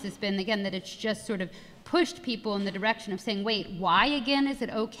advantages has been, again, that it's just sort of pushed people in the direction of saying, wait, why again is it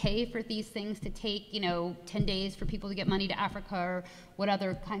okay for these things to take, you know, 10 days for people to get money to Africa, or what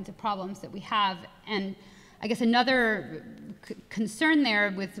other kinds of problems that we have? And I guess another concern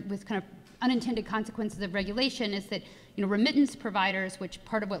there with kind of unintended consequences of regulation is that, you know, remittance providers, which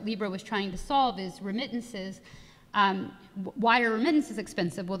part of what Libra was trying to solve is remittances. Why are remittances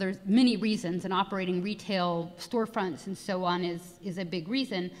expensive? Well, there's many reasons, and operating retail storefronts and so on is a big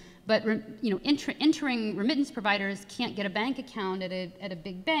reason. But you know, entering remittance providers can't get a bank account at a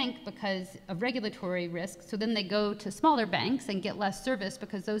big bank because of regulatory risk. So then they go to smaller banks and get less service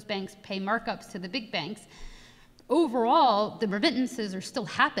because those banks pay markups to the big banks. Overall, the remittances are still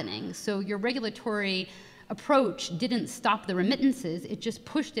happening. So your regulatory approach didn't stop the remittances, it just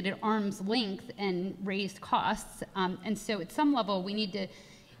pushed it at arm's length and raised costs. And so at some level, we need to,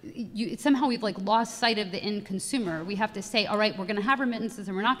 somehow we've like lost sight of the end consumer. We have to say, all right, we're gonna have remittances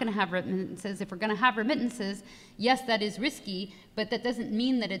and we're not gonna have remittances. If we're gonna have remittances, yes, that is risky, but that doesn't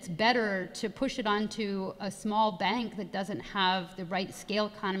mean that it's better to push it onto a small bank that doesn't have the right scale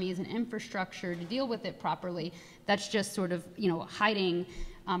economies and infrastructure to deal with it properly. That's just sort of, you know, hiding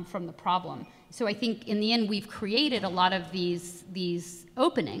from the problem. So I think in the end, we've created a lot of these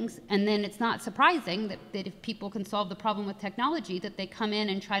openings, and then it's not surprising that if people can solve the problem with technology, that they come in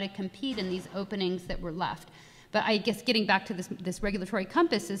and try to compete in these openings that were left. But I guess getting back to this regulatory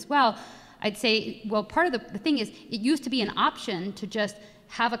compass as well, I'd say, well, part of the thing is it used to be an option to just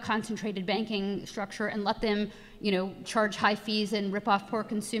have a concentrated banking structure and let them, you know, charge high fees and rip off poor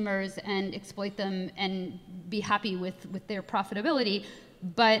consumers and exploit them and be happy with their profitability.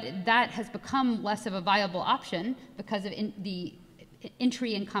 But that has become less of a viable option because of the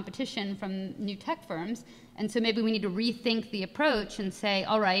entry and competition from new tech firms. And so maybe we need to rethink the approach and say,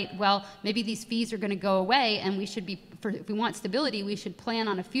 all right, well, maybe these fees are going to go away, and we should be, if we want stability, we should plan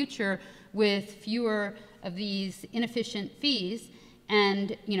on a future with fewer of these inefficient fees,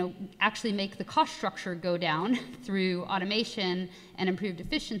 and, you know, actually make the cost structure go down through automation and improved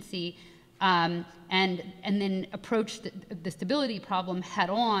efficiency. And then approach the stability problem head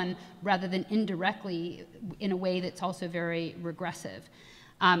on rather than indirectly in a way that's also very regressive.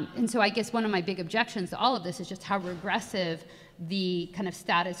 And so I guess one of my big objections to all of this is just how regressive the kind of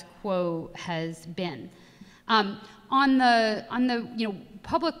status quo has been. On the you know,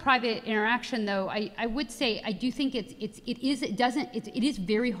 public-private interaction, though, I would say I do think it is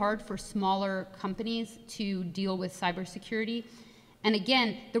very hard for smaller companies to deal with cybersecurity. And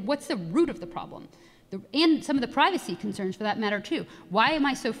again, what's the root of the problem? And some of the privacy concerns, for that matter, too. Why am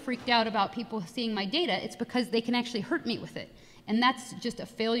I so freaked out about people seeing my data? It's because they can actually hurt me with it. And that's just a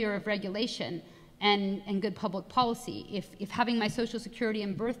failure of regulation and good public policy. If having my social security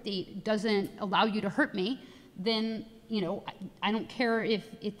and birth date doesn't allow you to hurt me, then, you know, I don't care if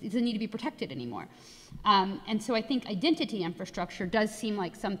it doesn't need to be protected anymore. And so I think identity infrastructure does seem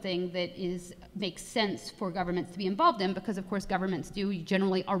like something that makes sense for governments to be involved in, because of course governments do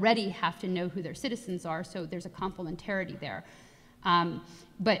generally already have to know who their citizens are, so there's a complementarity there. And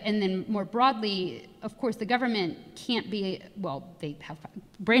then more broadly, of course, the government can't be, well, they have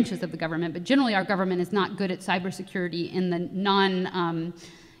branches of the government, but generally our government is not good at cybersecurity in the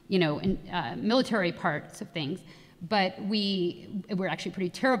military parts of things. But we're actually pretty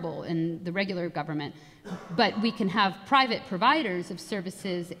terrible in the regular government. But we can have private providers of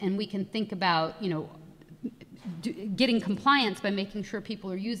services, and we can think about, getting compliance by making sure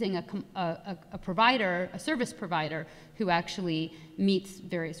people are using a service provider who actually meets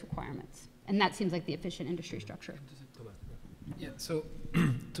various requirements. And that seems like the efficient industry structure. Yeah, so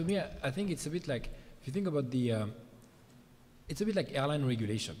to me, I think it's a bit like, if you think about it's a bit like airline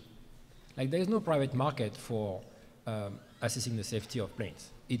regulation. Like there is no private market for assessing the safety of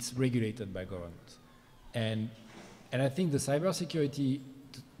planes. It's regulated by governments. And I think the cybersecurity,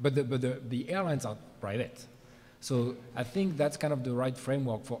 but the airlines are private. So I think that's kind of the right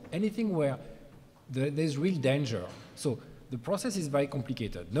framework for anything where there's real danger. So the process is very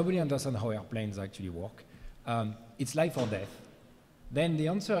complicated. Nobody understands how airplanes actually work. It's life or death. Then the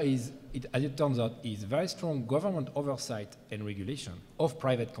answer is, as it turns out, is very strong government oversight and regulation of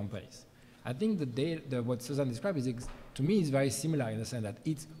private companies. I think what Susan described to me is very similar in the sense that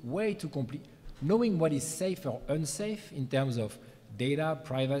it's way too complete. Knowing what is safe or unsafe in terms of data,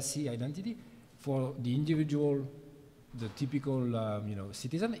 privacy, identity, for the individual, the typical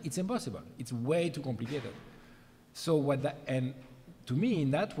citizen, it's impossible. It's way too complicated. So and to me, in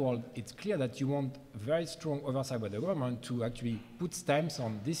that world, it's clear that you want very strong oversight by the government to actually put stamps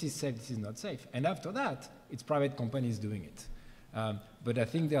on this is safe, this is not safe. And after that, it's private companies doing it. But I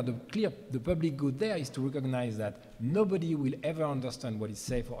think the public good there is to recognize that nobody will ever understand what is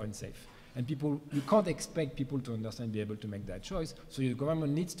safe or unsafe. And you can't expect people to understand, be able to make that choice. So the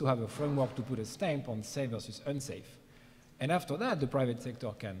government needs to have a framework to put a stamp on safe versus unsafe. And after that, the private sector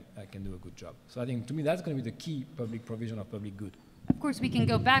can do a good job. So I think, to me, that's going to be the key public provision of public good. Of course, we can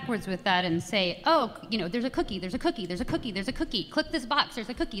go backwards with that and say, oh, there's a cookie, there's a cookie, there's a cookie, there's a cookie. Click this box, there's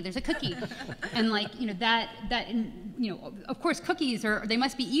a cookie, there's a cookie. And of course, cookies they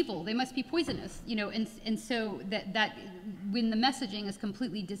must be evil, they must be poisonous, and so that when the messaging is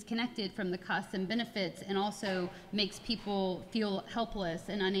completely disconnected from the costs and benefits and also makes people feel helpless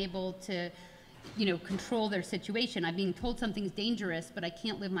and unable to, control their situation. I'm being told something's dangerous, but I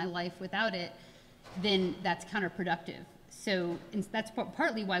can't live my life without it, then that's counterproductive. So that's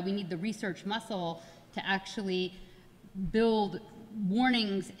partly why we need the research muscle to actually build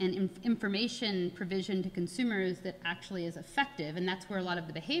warnings and information provision to consumers that actually is effective. And that's where a lot of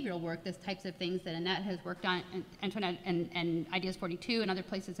the behavioral work, those types of things that Annette has worked on, and Antoinette and Ideas 42 and other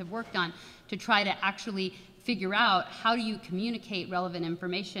places have worked on, to try to actually figure out how do you communicate relevant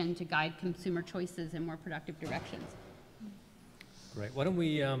information to guide consumer choices in more productive directions. Great. Why don't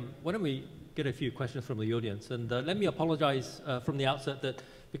we get a few questions from the audience? And let me apologize from the outset that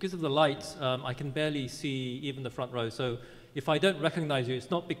because of the lights, I can barely see even the front row. So if I don't recognize you,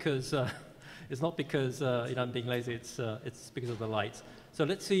 it's not because I'm being lazy. It's because of the lights. So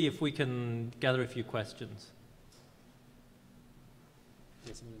let's see if we can gather a few questions.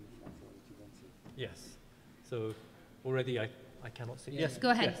 Yes. So already I cannot see. Yes. Go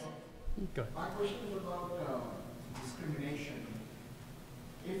ahead. Yes. Go ahead. My question is about discrimination.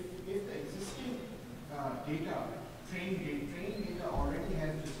 If the existing training data already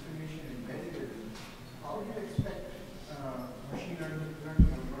has discrimination embedded in it, how do you expect machine learning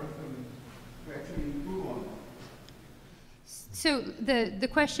algorithm to actually improve on that? So the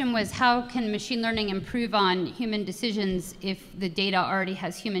question was, how can machine learning improve on human decisions if the data already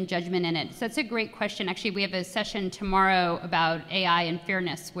has human judgment in it? So that's a great question. Actually, we have a session tomorrow about AI and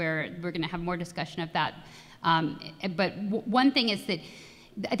fairness where we're going to have more discussion of that. But one thing is that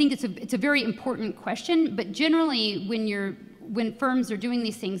I think it's a very important question, but generally when firms are doing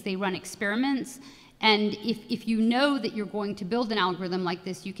these things, they run experiments. And if you know that you're going to build an algorithm like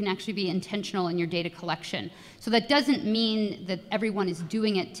this, you can actually be intentional in your data collection. So that doesn't mean that everyone is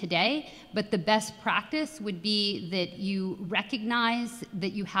doing it today, but the best practice would be that you recognize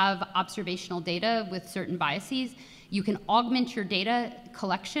that you have observational data with certain biases. You can augment your data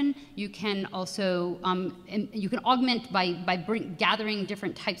collection. You can also you can augment by gathering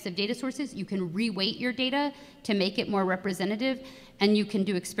different types of data sources. You can reweight your data to make it more representative, and you can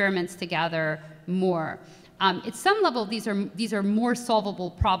do experiments to gather more. At some level, these are more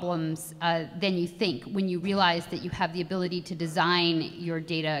solvable problems than you think when you realize that you have the ability to design your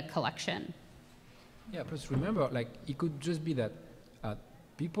data collection. Yeah, plus remember, it could just be that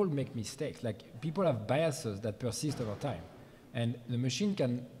people make mistakes. People have biases that persist over time. And the machine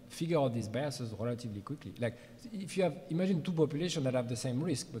can figure out these biases relatively quickly. Like, if you have, imagine two populations that have the same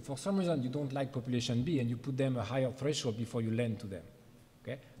risk, but for some reason you don't like population B and you put them a higher threshold before you lend to them,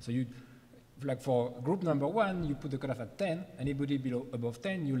 okay? So you, like for group number 1, you put the cutoff at 10, anybody above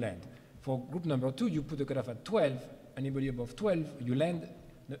 10, you lend. For group number 2, you put the cutoff at 12, anybody above 12, you lend,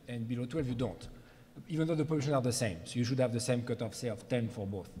 and below 12, you don't. Even though the populations are the same, so you should have the same cutoff, say, of 10 for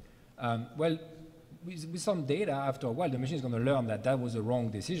both. Well, with some data, after a while, the machine is going to learn that that was a wrong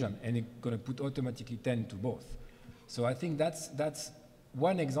decision, and it's going to put automatically 10 to both. So I think that's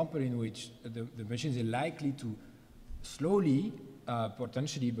one example in which the machines are likely to slowly,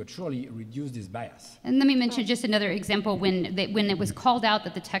 potentially, but surely reduce this bias. And let me mention just another example. When it was called out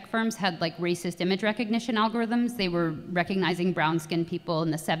that the tech firms had like racist image recognition algorithms, they were recognizing brown-skinned people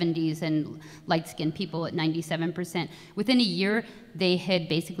in the 70s and light-skinned people at 97%. Within a year, they had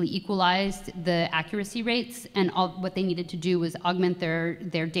basically equalized the accuracy rates, and all what they needed to do was augment their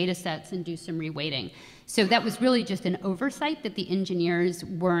data sets and do some reweighting. So that was really just an oversight that the engineers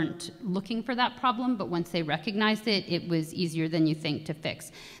weren't looking for that problem, but once they recognized it, it was easier than you think to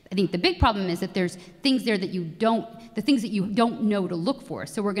fix. I think the big problem is that there's things there that the things that you don't know to look for.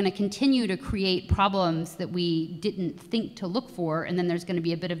 So we're going to continue to create problems that we didn't think to look for, and then there's going to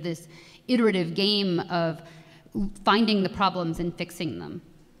be a bit of this iterative game of finding the problems and fixing them.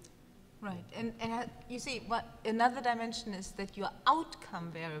 Right, and you see, another dimension is that your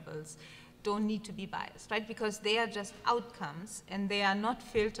outcome variables don't need to be biased, right? Because they are just outcomes and they are not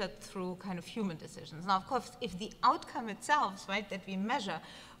filtered through kind of human decisions. Now, of course, if the outcome itself, right, that we measure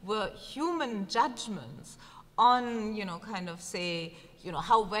were human judgments on, kind of say,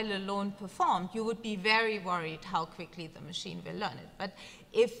 how well a loan performed, you would be very worried how quickly the machine will learn it. But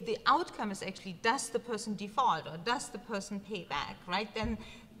if the outcome is actually, does the person default or does the person pay back, right, then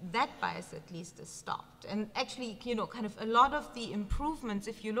that bias at least is stopped. And actually, kind of a lot of the improvements,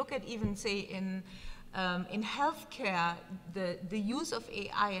 if you look at even, say, in healthcare, the use of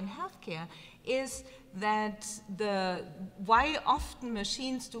AI in healthcare is that why often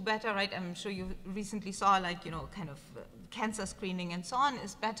machines do better, right? I'm sure you recently saw, like, kind of cancer screening and so on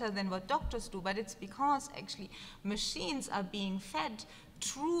is better than what doctors do, but it's because actually machines are being fed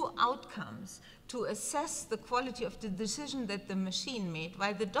true outcomes to assess the quality of the decision that the machine made,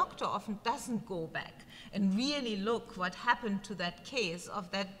 while the doctor often doesn't go back and really look what happened to that case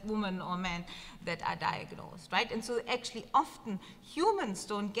of that woman or man that are diagnosed, right? And so actually often humans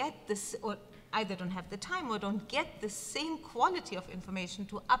don't get this, or either don't have the time or don't get the same quality of information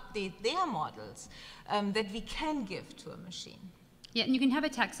to update their models that we can give to a machine. Yeah, and you can have a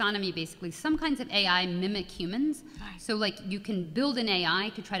taxonomy, basically. Some kinds of AI mimic humans. Right. So, like, you can build an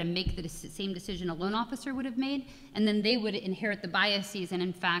AI to try to make the same decision a loan officer would have made, and then they would inherit the biases, and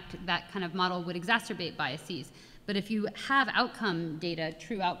in fact, that kind of model would exacerbate biases. But if you have outcome data,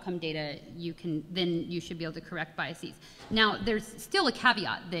 true outcome data, then you should be able to correct biases. Now, there's still a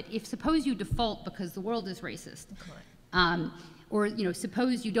caveat that if suppose you default because the world is racist, or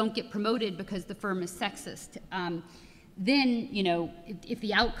suppose you don't get promoted because the firm is sexist, then, if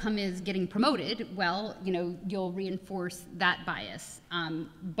the outcome is getting promoted, well, you'll reinforce that bias.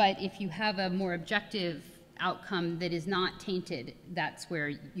 But if you have a more objective outcome that is not tainted, that's where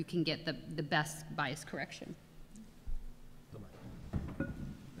you can get the best bias correction.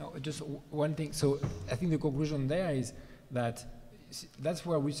 No, just one thing. So I think the conclusion there is that that's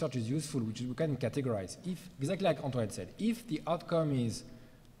where research is useful, which is we can categorize. If, exactly like Antoinette said, if the outcome is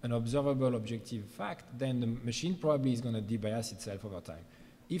an observable objective fact, then the machine probably is going to debias itself over time.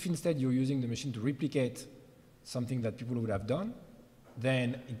 If instead you're using the machine to replicate something that people would have done,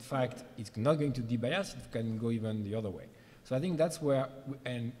 then in fact it's not going to debias, it can go even the other way. So I think that's where,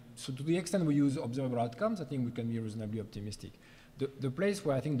 and so to the extent we use observable outcomes, I think we can be reasonably optimistic. The place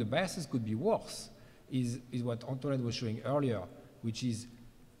where I think the biases could be worse is what Antoinette was showing earlier, which is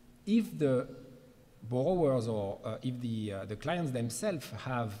if the borrowers or if the clients themselves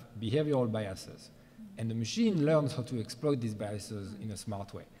have behavioral biases and the machine learns how to exploit these biases in a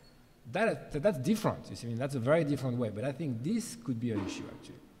smart way. That's different. You see, I mean, that's a very different way, but I think this could be an issue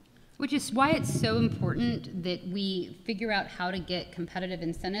actually. Which is why it's so important that we figure out how to get competitive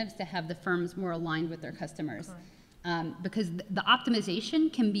incentives to have the firms more aligned with their customers. Because the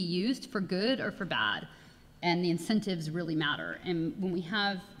optimization can be used for good or for bad, and the incentives really matter. And when we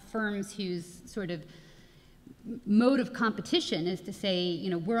have firms whose sort of mode of competition is to say,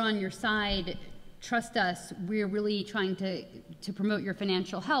 we're on your side, trust us, we're really trying to promote your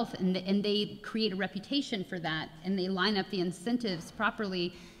financial health, and they create a reputation for that, and they line up the incentives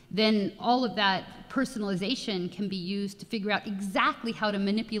properly, then all of that personalization can be used to figure out exactly how to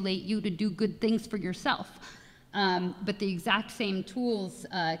manipulate you to do good things for yourself. But the exact same tools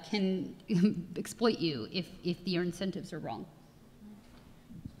can exploit you if your incentives are wrong.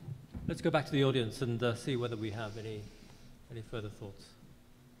 Let's go back to the audience and see whether we have any further thoughts.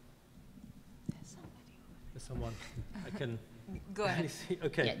 There's someone. I can Go ahead. see.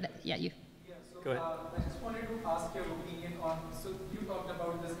 Okay. Yeah, you. Yeah, so Go ahead. I just wanted to ask your opinion on, so you talked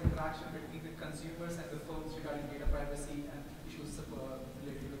about this interaction between the consumers and the firms regarding data privacy and issues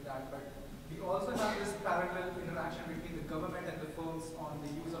related with that, but we also have this parallel interaction between the government and the firms on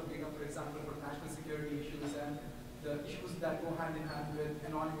the use of data, for example, for national security issues and the issues that go hand in hand with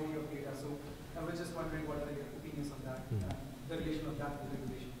anonymity of data. So I was just wondering what are your opinions on that, the relation of that with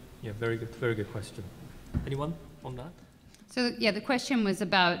regulation. Yeah, very good question. Anyone on that? So yeah, the question was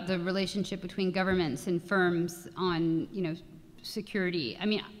about the relationship between governments and firms on, security. I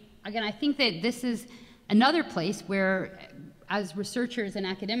mean, again, I think that this is another place where, as researchers and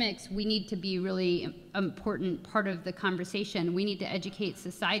academics, we need to be really important part of the conversation. We need to educate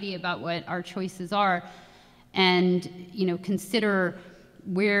society about what our choices are, and consider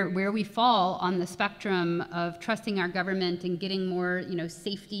where we fall on the spectrum of trusting our government and getting more,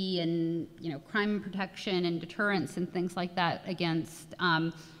 safety and, crime protection and deterrence and things like that against,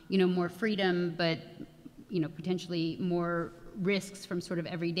 more freedom, but, potentially more risks from sort of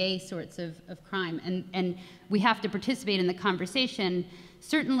everyday sorts of crime. And we have to participate in the conversation.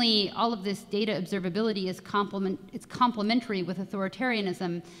 Certainly, all of this data observability is complementary with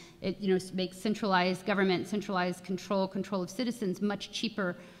authoritarianism. It makes centralized government, centralized control of citizens much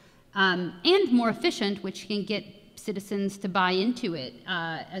cheaper and more efficient, which can get citizens to buy into it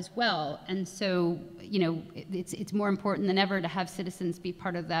as well. And so, it's more important than ever to have citizens be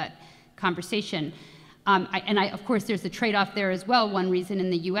part of that conversation. Of course, there's a trade-off there as well. One reason in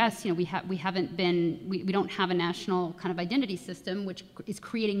the U.S., we don't have a national kind of identity system, which is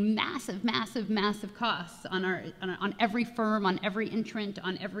creating massive costs on every firm, on every entrant,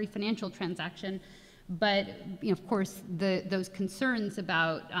 on every financial transaction. But of course, those concerns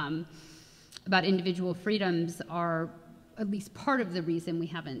about individual freedoms are at least part of the reason we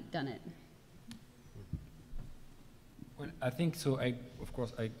haven't done it. Well, I think so. Of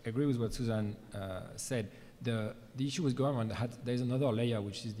course, I agree with what Susan said. The issue with government, there's another layer,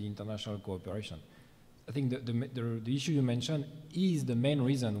 which is the international cooperation. I think the issue you mentioned is the main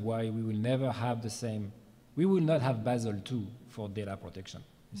reason why we will never have the same, we will not have Basel II for data protection,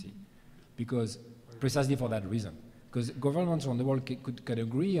 you see, because precisely for that reason. Because governments around the world could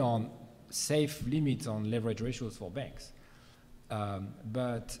agree on safe limits on leverage ratios for banks,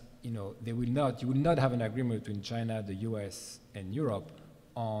 but you will not have an agreement between China, the US, and Europe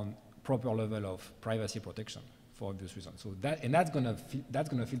on proper level of privacy protection for obvious reasons. So that's going to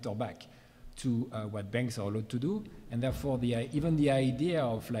filter back to what banks are allowed to do, and therefore even the idea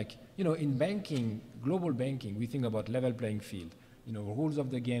of in banking, global banking, we think about level playing field, rules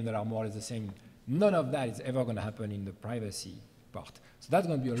of the game that are more or less the same. None of that is ever going to happen in the privacy part. So that's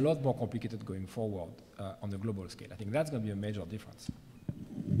going to be a lot more complicated going forward on the global scale. I think that's going to be a major difference.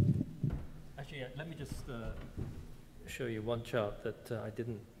 Actually, let me just show you one chart that I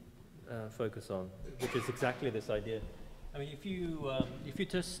didn't focus on, which is exactly this idea. I mean, if you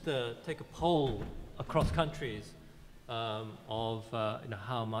just take a poll across countries of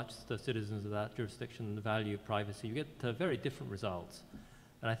how much the citizens of that jurisdiction value privacy, you get very different results.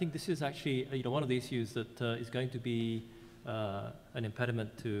 And I think this is actually one of the issues that is going to be an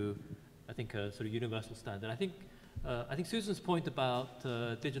impediment to, I think, a sort of universal standard. I think Susan's point about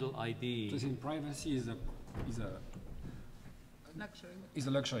digital ID. So privacy is a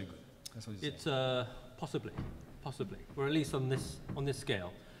luxury good. That's what it's possibly, or at least on this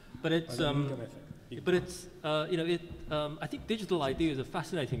scale. But it's I think digital ID is a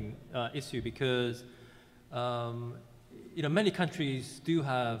fascinating issue because many countries do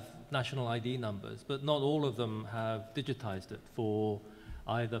have national ID numbers, but not all of them have digitized it for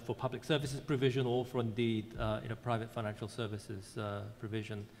either for public services provision or for indeed private financial services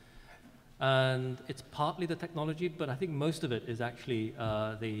provision. And it's partly the technology, but I think most of it is actually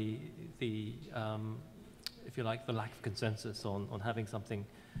if you like, the lack of consensus on having something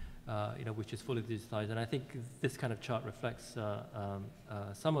which is fully digitized. And I think this kind of chart reflects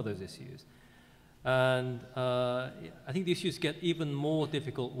some of those issues. And I think the issues get even more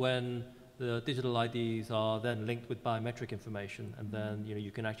difficult when the digital IDs are then linked with biometric information, and then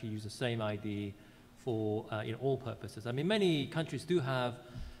you can actually use the same ID for all purposes. I mean, many countries do have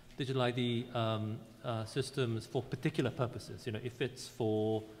digital ID systems for particular purposes. If it's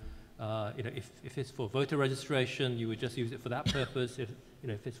for if it's for voter registration, you would just use it for that purpose. If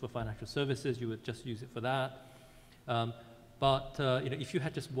it's for financial services, you would just use it for that. But if you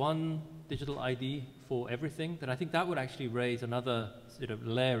had just one digital ID for everything, then I think that would actually raise another sort of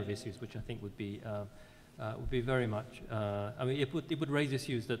layer of issues, which I think would be very much. I mean, it would raise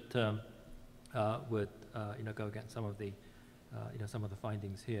issues that would go against some of the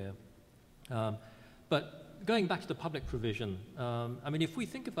findings here. But going back to the public provision, I mean, if we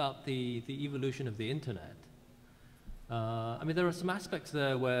think about the evolution of the internet, I mean, there are some aspects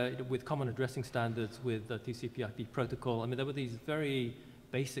there where, with common addressing standards, with the TCP/IP protocol, I mean, there were these very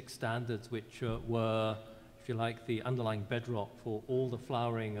basic standards which were, if you like, the underlying bedrock for all the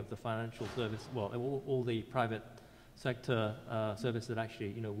flowering of the financial service, well, all the private sector services that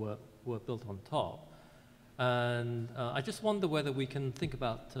actually, were built on top. And I just wonder whether we can think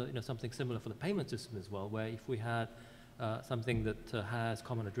about, something similar for the payment system as well, where if we had something that has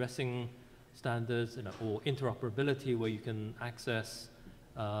common addressing standards, or interoperability, where you can access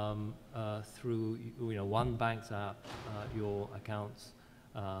through, one bank's app, your accounts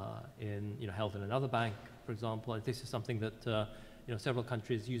held in another bank, for example. And this is something that several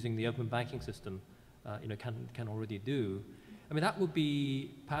countries using the open banking system, can already do. I mean, that would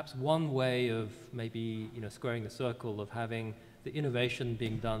be perhaps one way of maybe, squaring the circle of having the innovation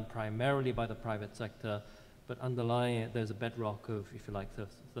being done primarily by the private sector, but underlying it, there's a bedrock of, if you like,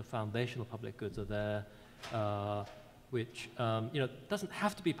 the foundational public goods are there, which, doesn't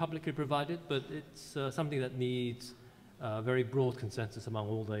have to be publicly provided, but it's something that needs very broad consensus among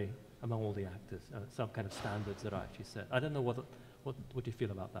all the actors, some kind of standards that are actually set. I don't know what do you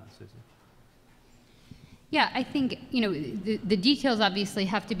feel about that, Susan? Yeah, I think, the details obviously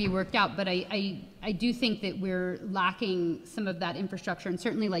have to be worked out, but I do think that we're lacking some of that infrastructure, and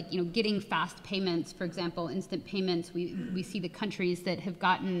certainly, like, getting fast payments, for example, instant payments. We see the countries that have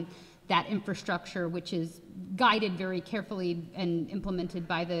gotten that infrastructure, which is guided very carefully and implemented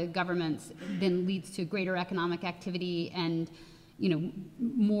by the governments, then leads to greater economic activity and,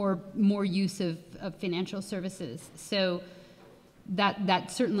 more use of financial services. So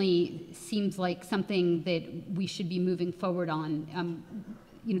that certainly seems like something that we should be moving forward on.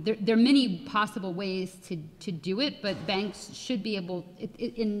 There are many possible ways to do it, but banks should be able,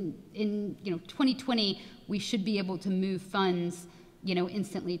 in 2020, we should be able to move funds,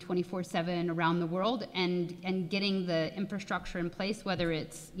 instantly 24/7 around the world, and getting the infrastructure in place, whether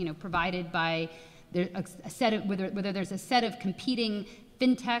it's, provided by whether there's a set of competing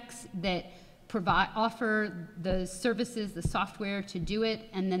fintechs that offer the services, the software to do it,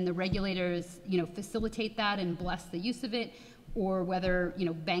 and then the regulators, facilitate that and bless the use of it, or whether,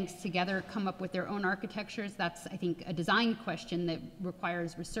 banks together come up with their own architectures. That's, I think, a design question that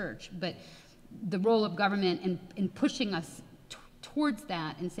requires research. But the role of government in pushing us towards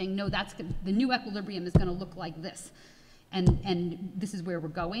that and saying, no, the new equilibrium is going to look like this. And this is where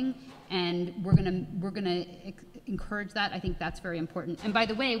we're going, and we're gonna encourage that. I think that's very important. And by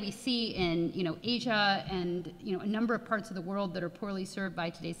the way, we see in Asia and a number of parts of the world that are poorly served by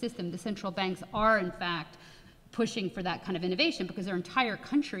today's system, the central banks are in fact pushing for that kind of innovation, because their entire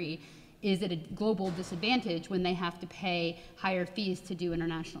country is at a global disadvantage when they have to pay higher fees to do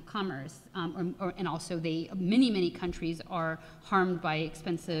international commerce, and also many countries are harmed by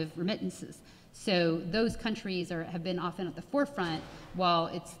expensive remittances. So those countries have been often at the forefront, while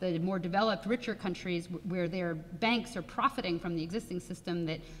it's the more developed, richer countries where their banks are profiting from the existing system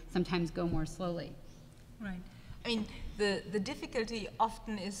that sometimes go more slowly. Right. I mean, the difficulty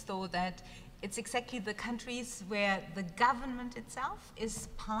often is, though, that it's exactly the countries where the government itself is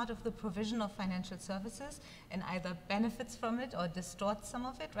part of the provision of financial services and either benefits from it or distorts some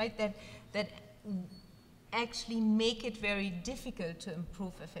of it, right? That actually make it very difficult to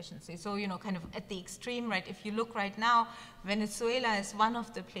improve efficiency. So, kind of at the extreme, right, if you look right now, Venezuela is one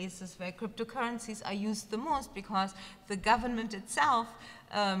of the places where cryptocurrencies are used the most, because the government itself,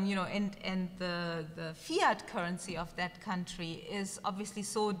 and the fiat currency of that country is obviously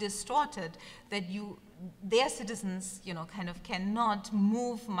so distorted that their citizens, kind of cannot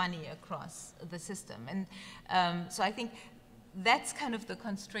move money across the system. And so I think that's kind of the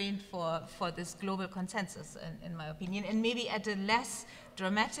constraint for this global consensus, in my opinion, and maybe at a less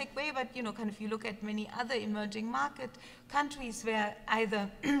dramatic way, but kind of you look at many other emerging market countries where either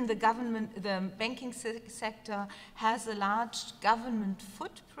the banking sector has a large government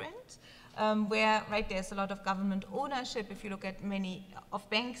footprint, where, right, there's a lot of government ownership. If you look at many of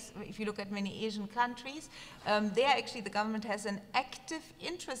banks, if you look at many Asian countries, there actually the government has an active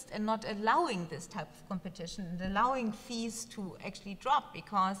interest in not allowing this type of competition and allowing fees to actually drop,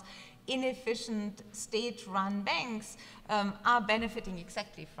 because inefficient state-run banks are benefiting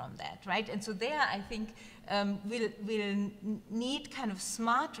exactly from that, right? And so there, I think, we'll need kind of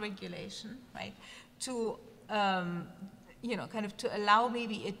smart regulation, right, to you know, kind of to allow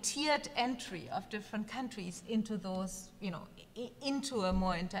maybe a tiered entry of different countries into those, you know, into a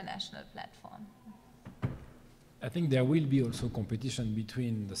more international platform. I think there will be also competition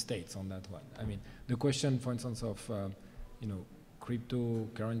between the states on that one. I mean, the question, for instance, of you know,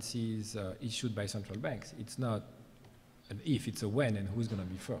 cryptocurrencies issued by central banks, it's not an if, it's a when, and who's going to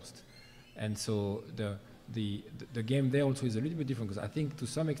be first. And so the game there also is a little bit different, because I think to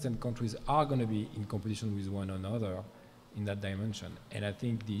some extent countries are going to be in competition with one another in that dimension. And I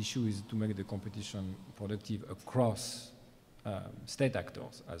think the issue is to make the competition productive across state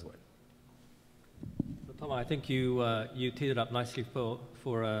actors as well. Tom, I think you teed it up nicely for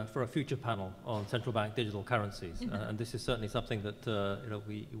a future panel on central bank digital currencies, and this is certainly something that you know,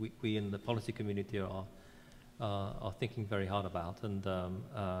 we in the policy community are thinking very hard about, and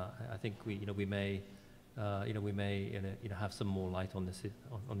I think we may have some more light on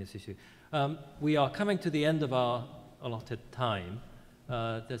this issue. We are coming to the end of our allotted time.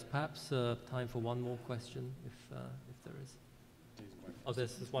 There's perhaps time for one more question, if there is. Oh,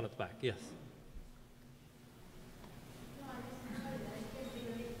 there's one at the back. Yes.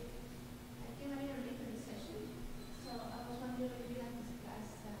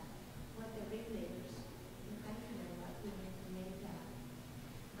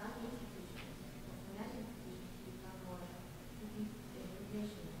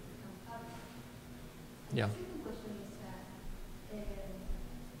 Yeah. The second question is, I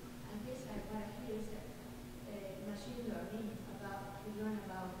guess what I hear is that machine learning, we learn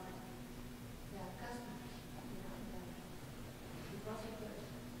about the customers, you know, the depositors.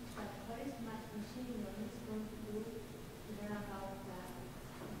 But what is machine learning is going to do to learn about the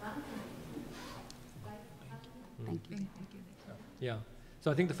banking? Thank you. Yeah.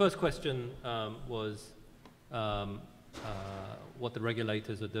 So I think the first question was what the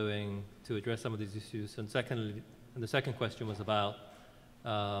regulators are doing to address some of these issues, and secondly, the second question was about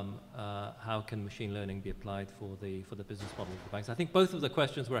how can machine learning be applied for the business model of the banks. I think both of the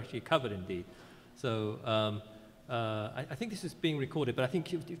questions were actually covered indeed. So I think this is being recorded, but I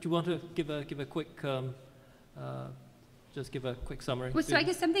think if you want to give a quick just give a quick summary. Well, so I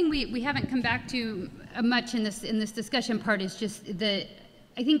guess something we haven't come back to much in this discussion part is just the.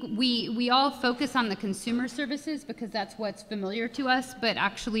 I think we all focus on the consumer services because that's what's familiar to us, but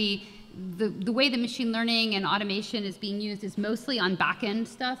actually the way the machine learning and automation is being used is mostly on back-end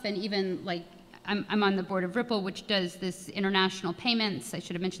stuff, and even like I'm on the board of Ripple, which does this international payments. I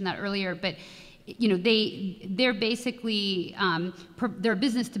should have mentioned that earlier, but you know, they're basically they're a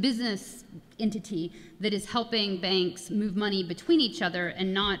business-to-business entity that is helping banks move money between each other,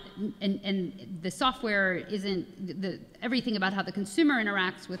 and not and the software isn't everything about how the consumer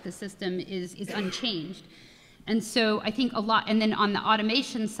interacts with the system is unchanged. And so I think a lot, and then on the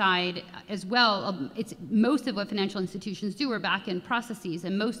automation side as well, it's most of what financial institutions do are back-end processes,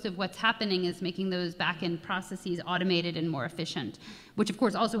 and most of what's happening is making those back-end processes automated and more efficient, which of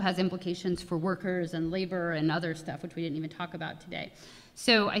course also has implications for workers and labor and other stuff, which we didn't even talk about today.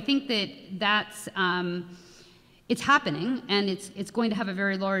 So I think that's it's happening, and it's going to have a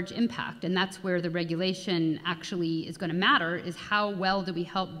very large impact, and that's where the regulation actually is going to matter, is how well do we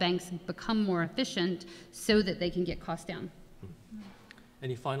help banks become more efficient so that they can get costs down.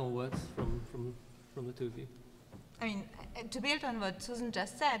 Any final words from the two of you? I mean, to build on what Susan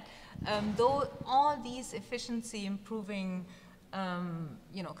just said, though all these efficiency improving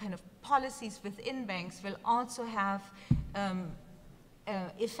you know, kind of policies within banks will also have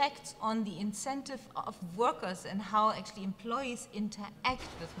effects on the incentive of workers and how actually employees interact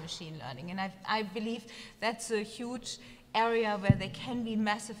with machine learning. And I believe that's a huge area where there can be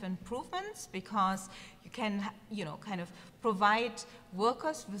massive improvements, because you can, you know, kind of provide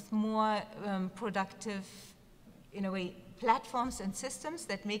workers with more productive, in a way, platforms and systems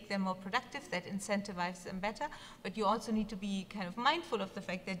that make them more productive, that incentivize them better. But you also need to be kind of mindful of the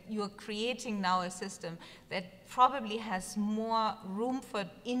fact that you are creating now a system that probably has more room for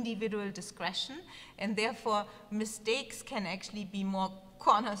individual discretion, and therefore mistakes can actually be more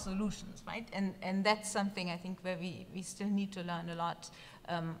corner solutions, right? And that's something I think where we still need to learn a lot,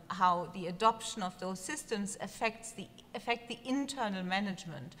 how the adoption of those systems affect the internal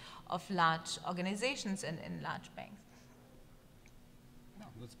management of large organizations and large banks.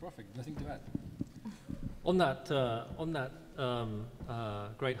 That's perfect. Nothing to add. On that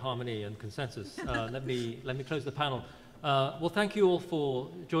great harmony and consensus, let me close the panel. Well, thank you all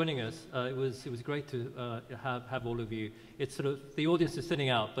for joining us. It was great to have all of you. It's sort of, the audience is thinning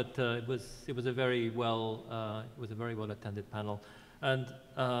out, but it was a very well attended panel. And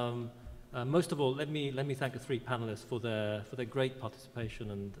most of all, let me thank the three panelists for their great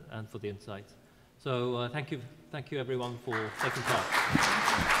participation and for the insights. So thank you everyone for taking part.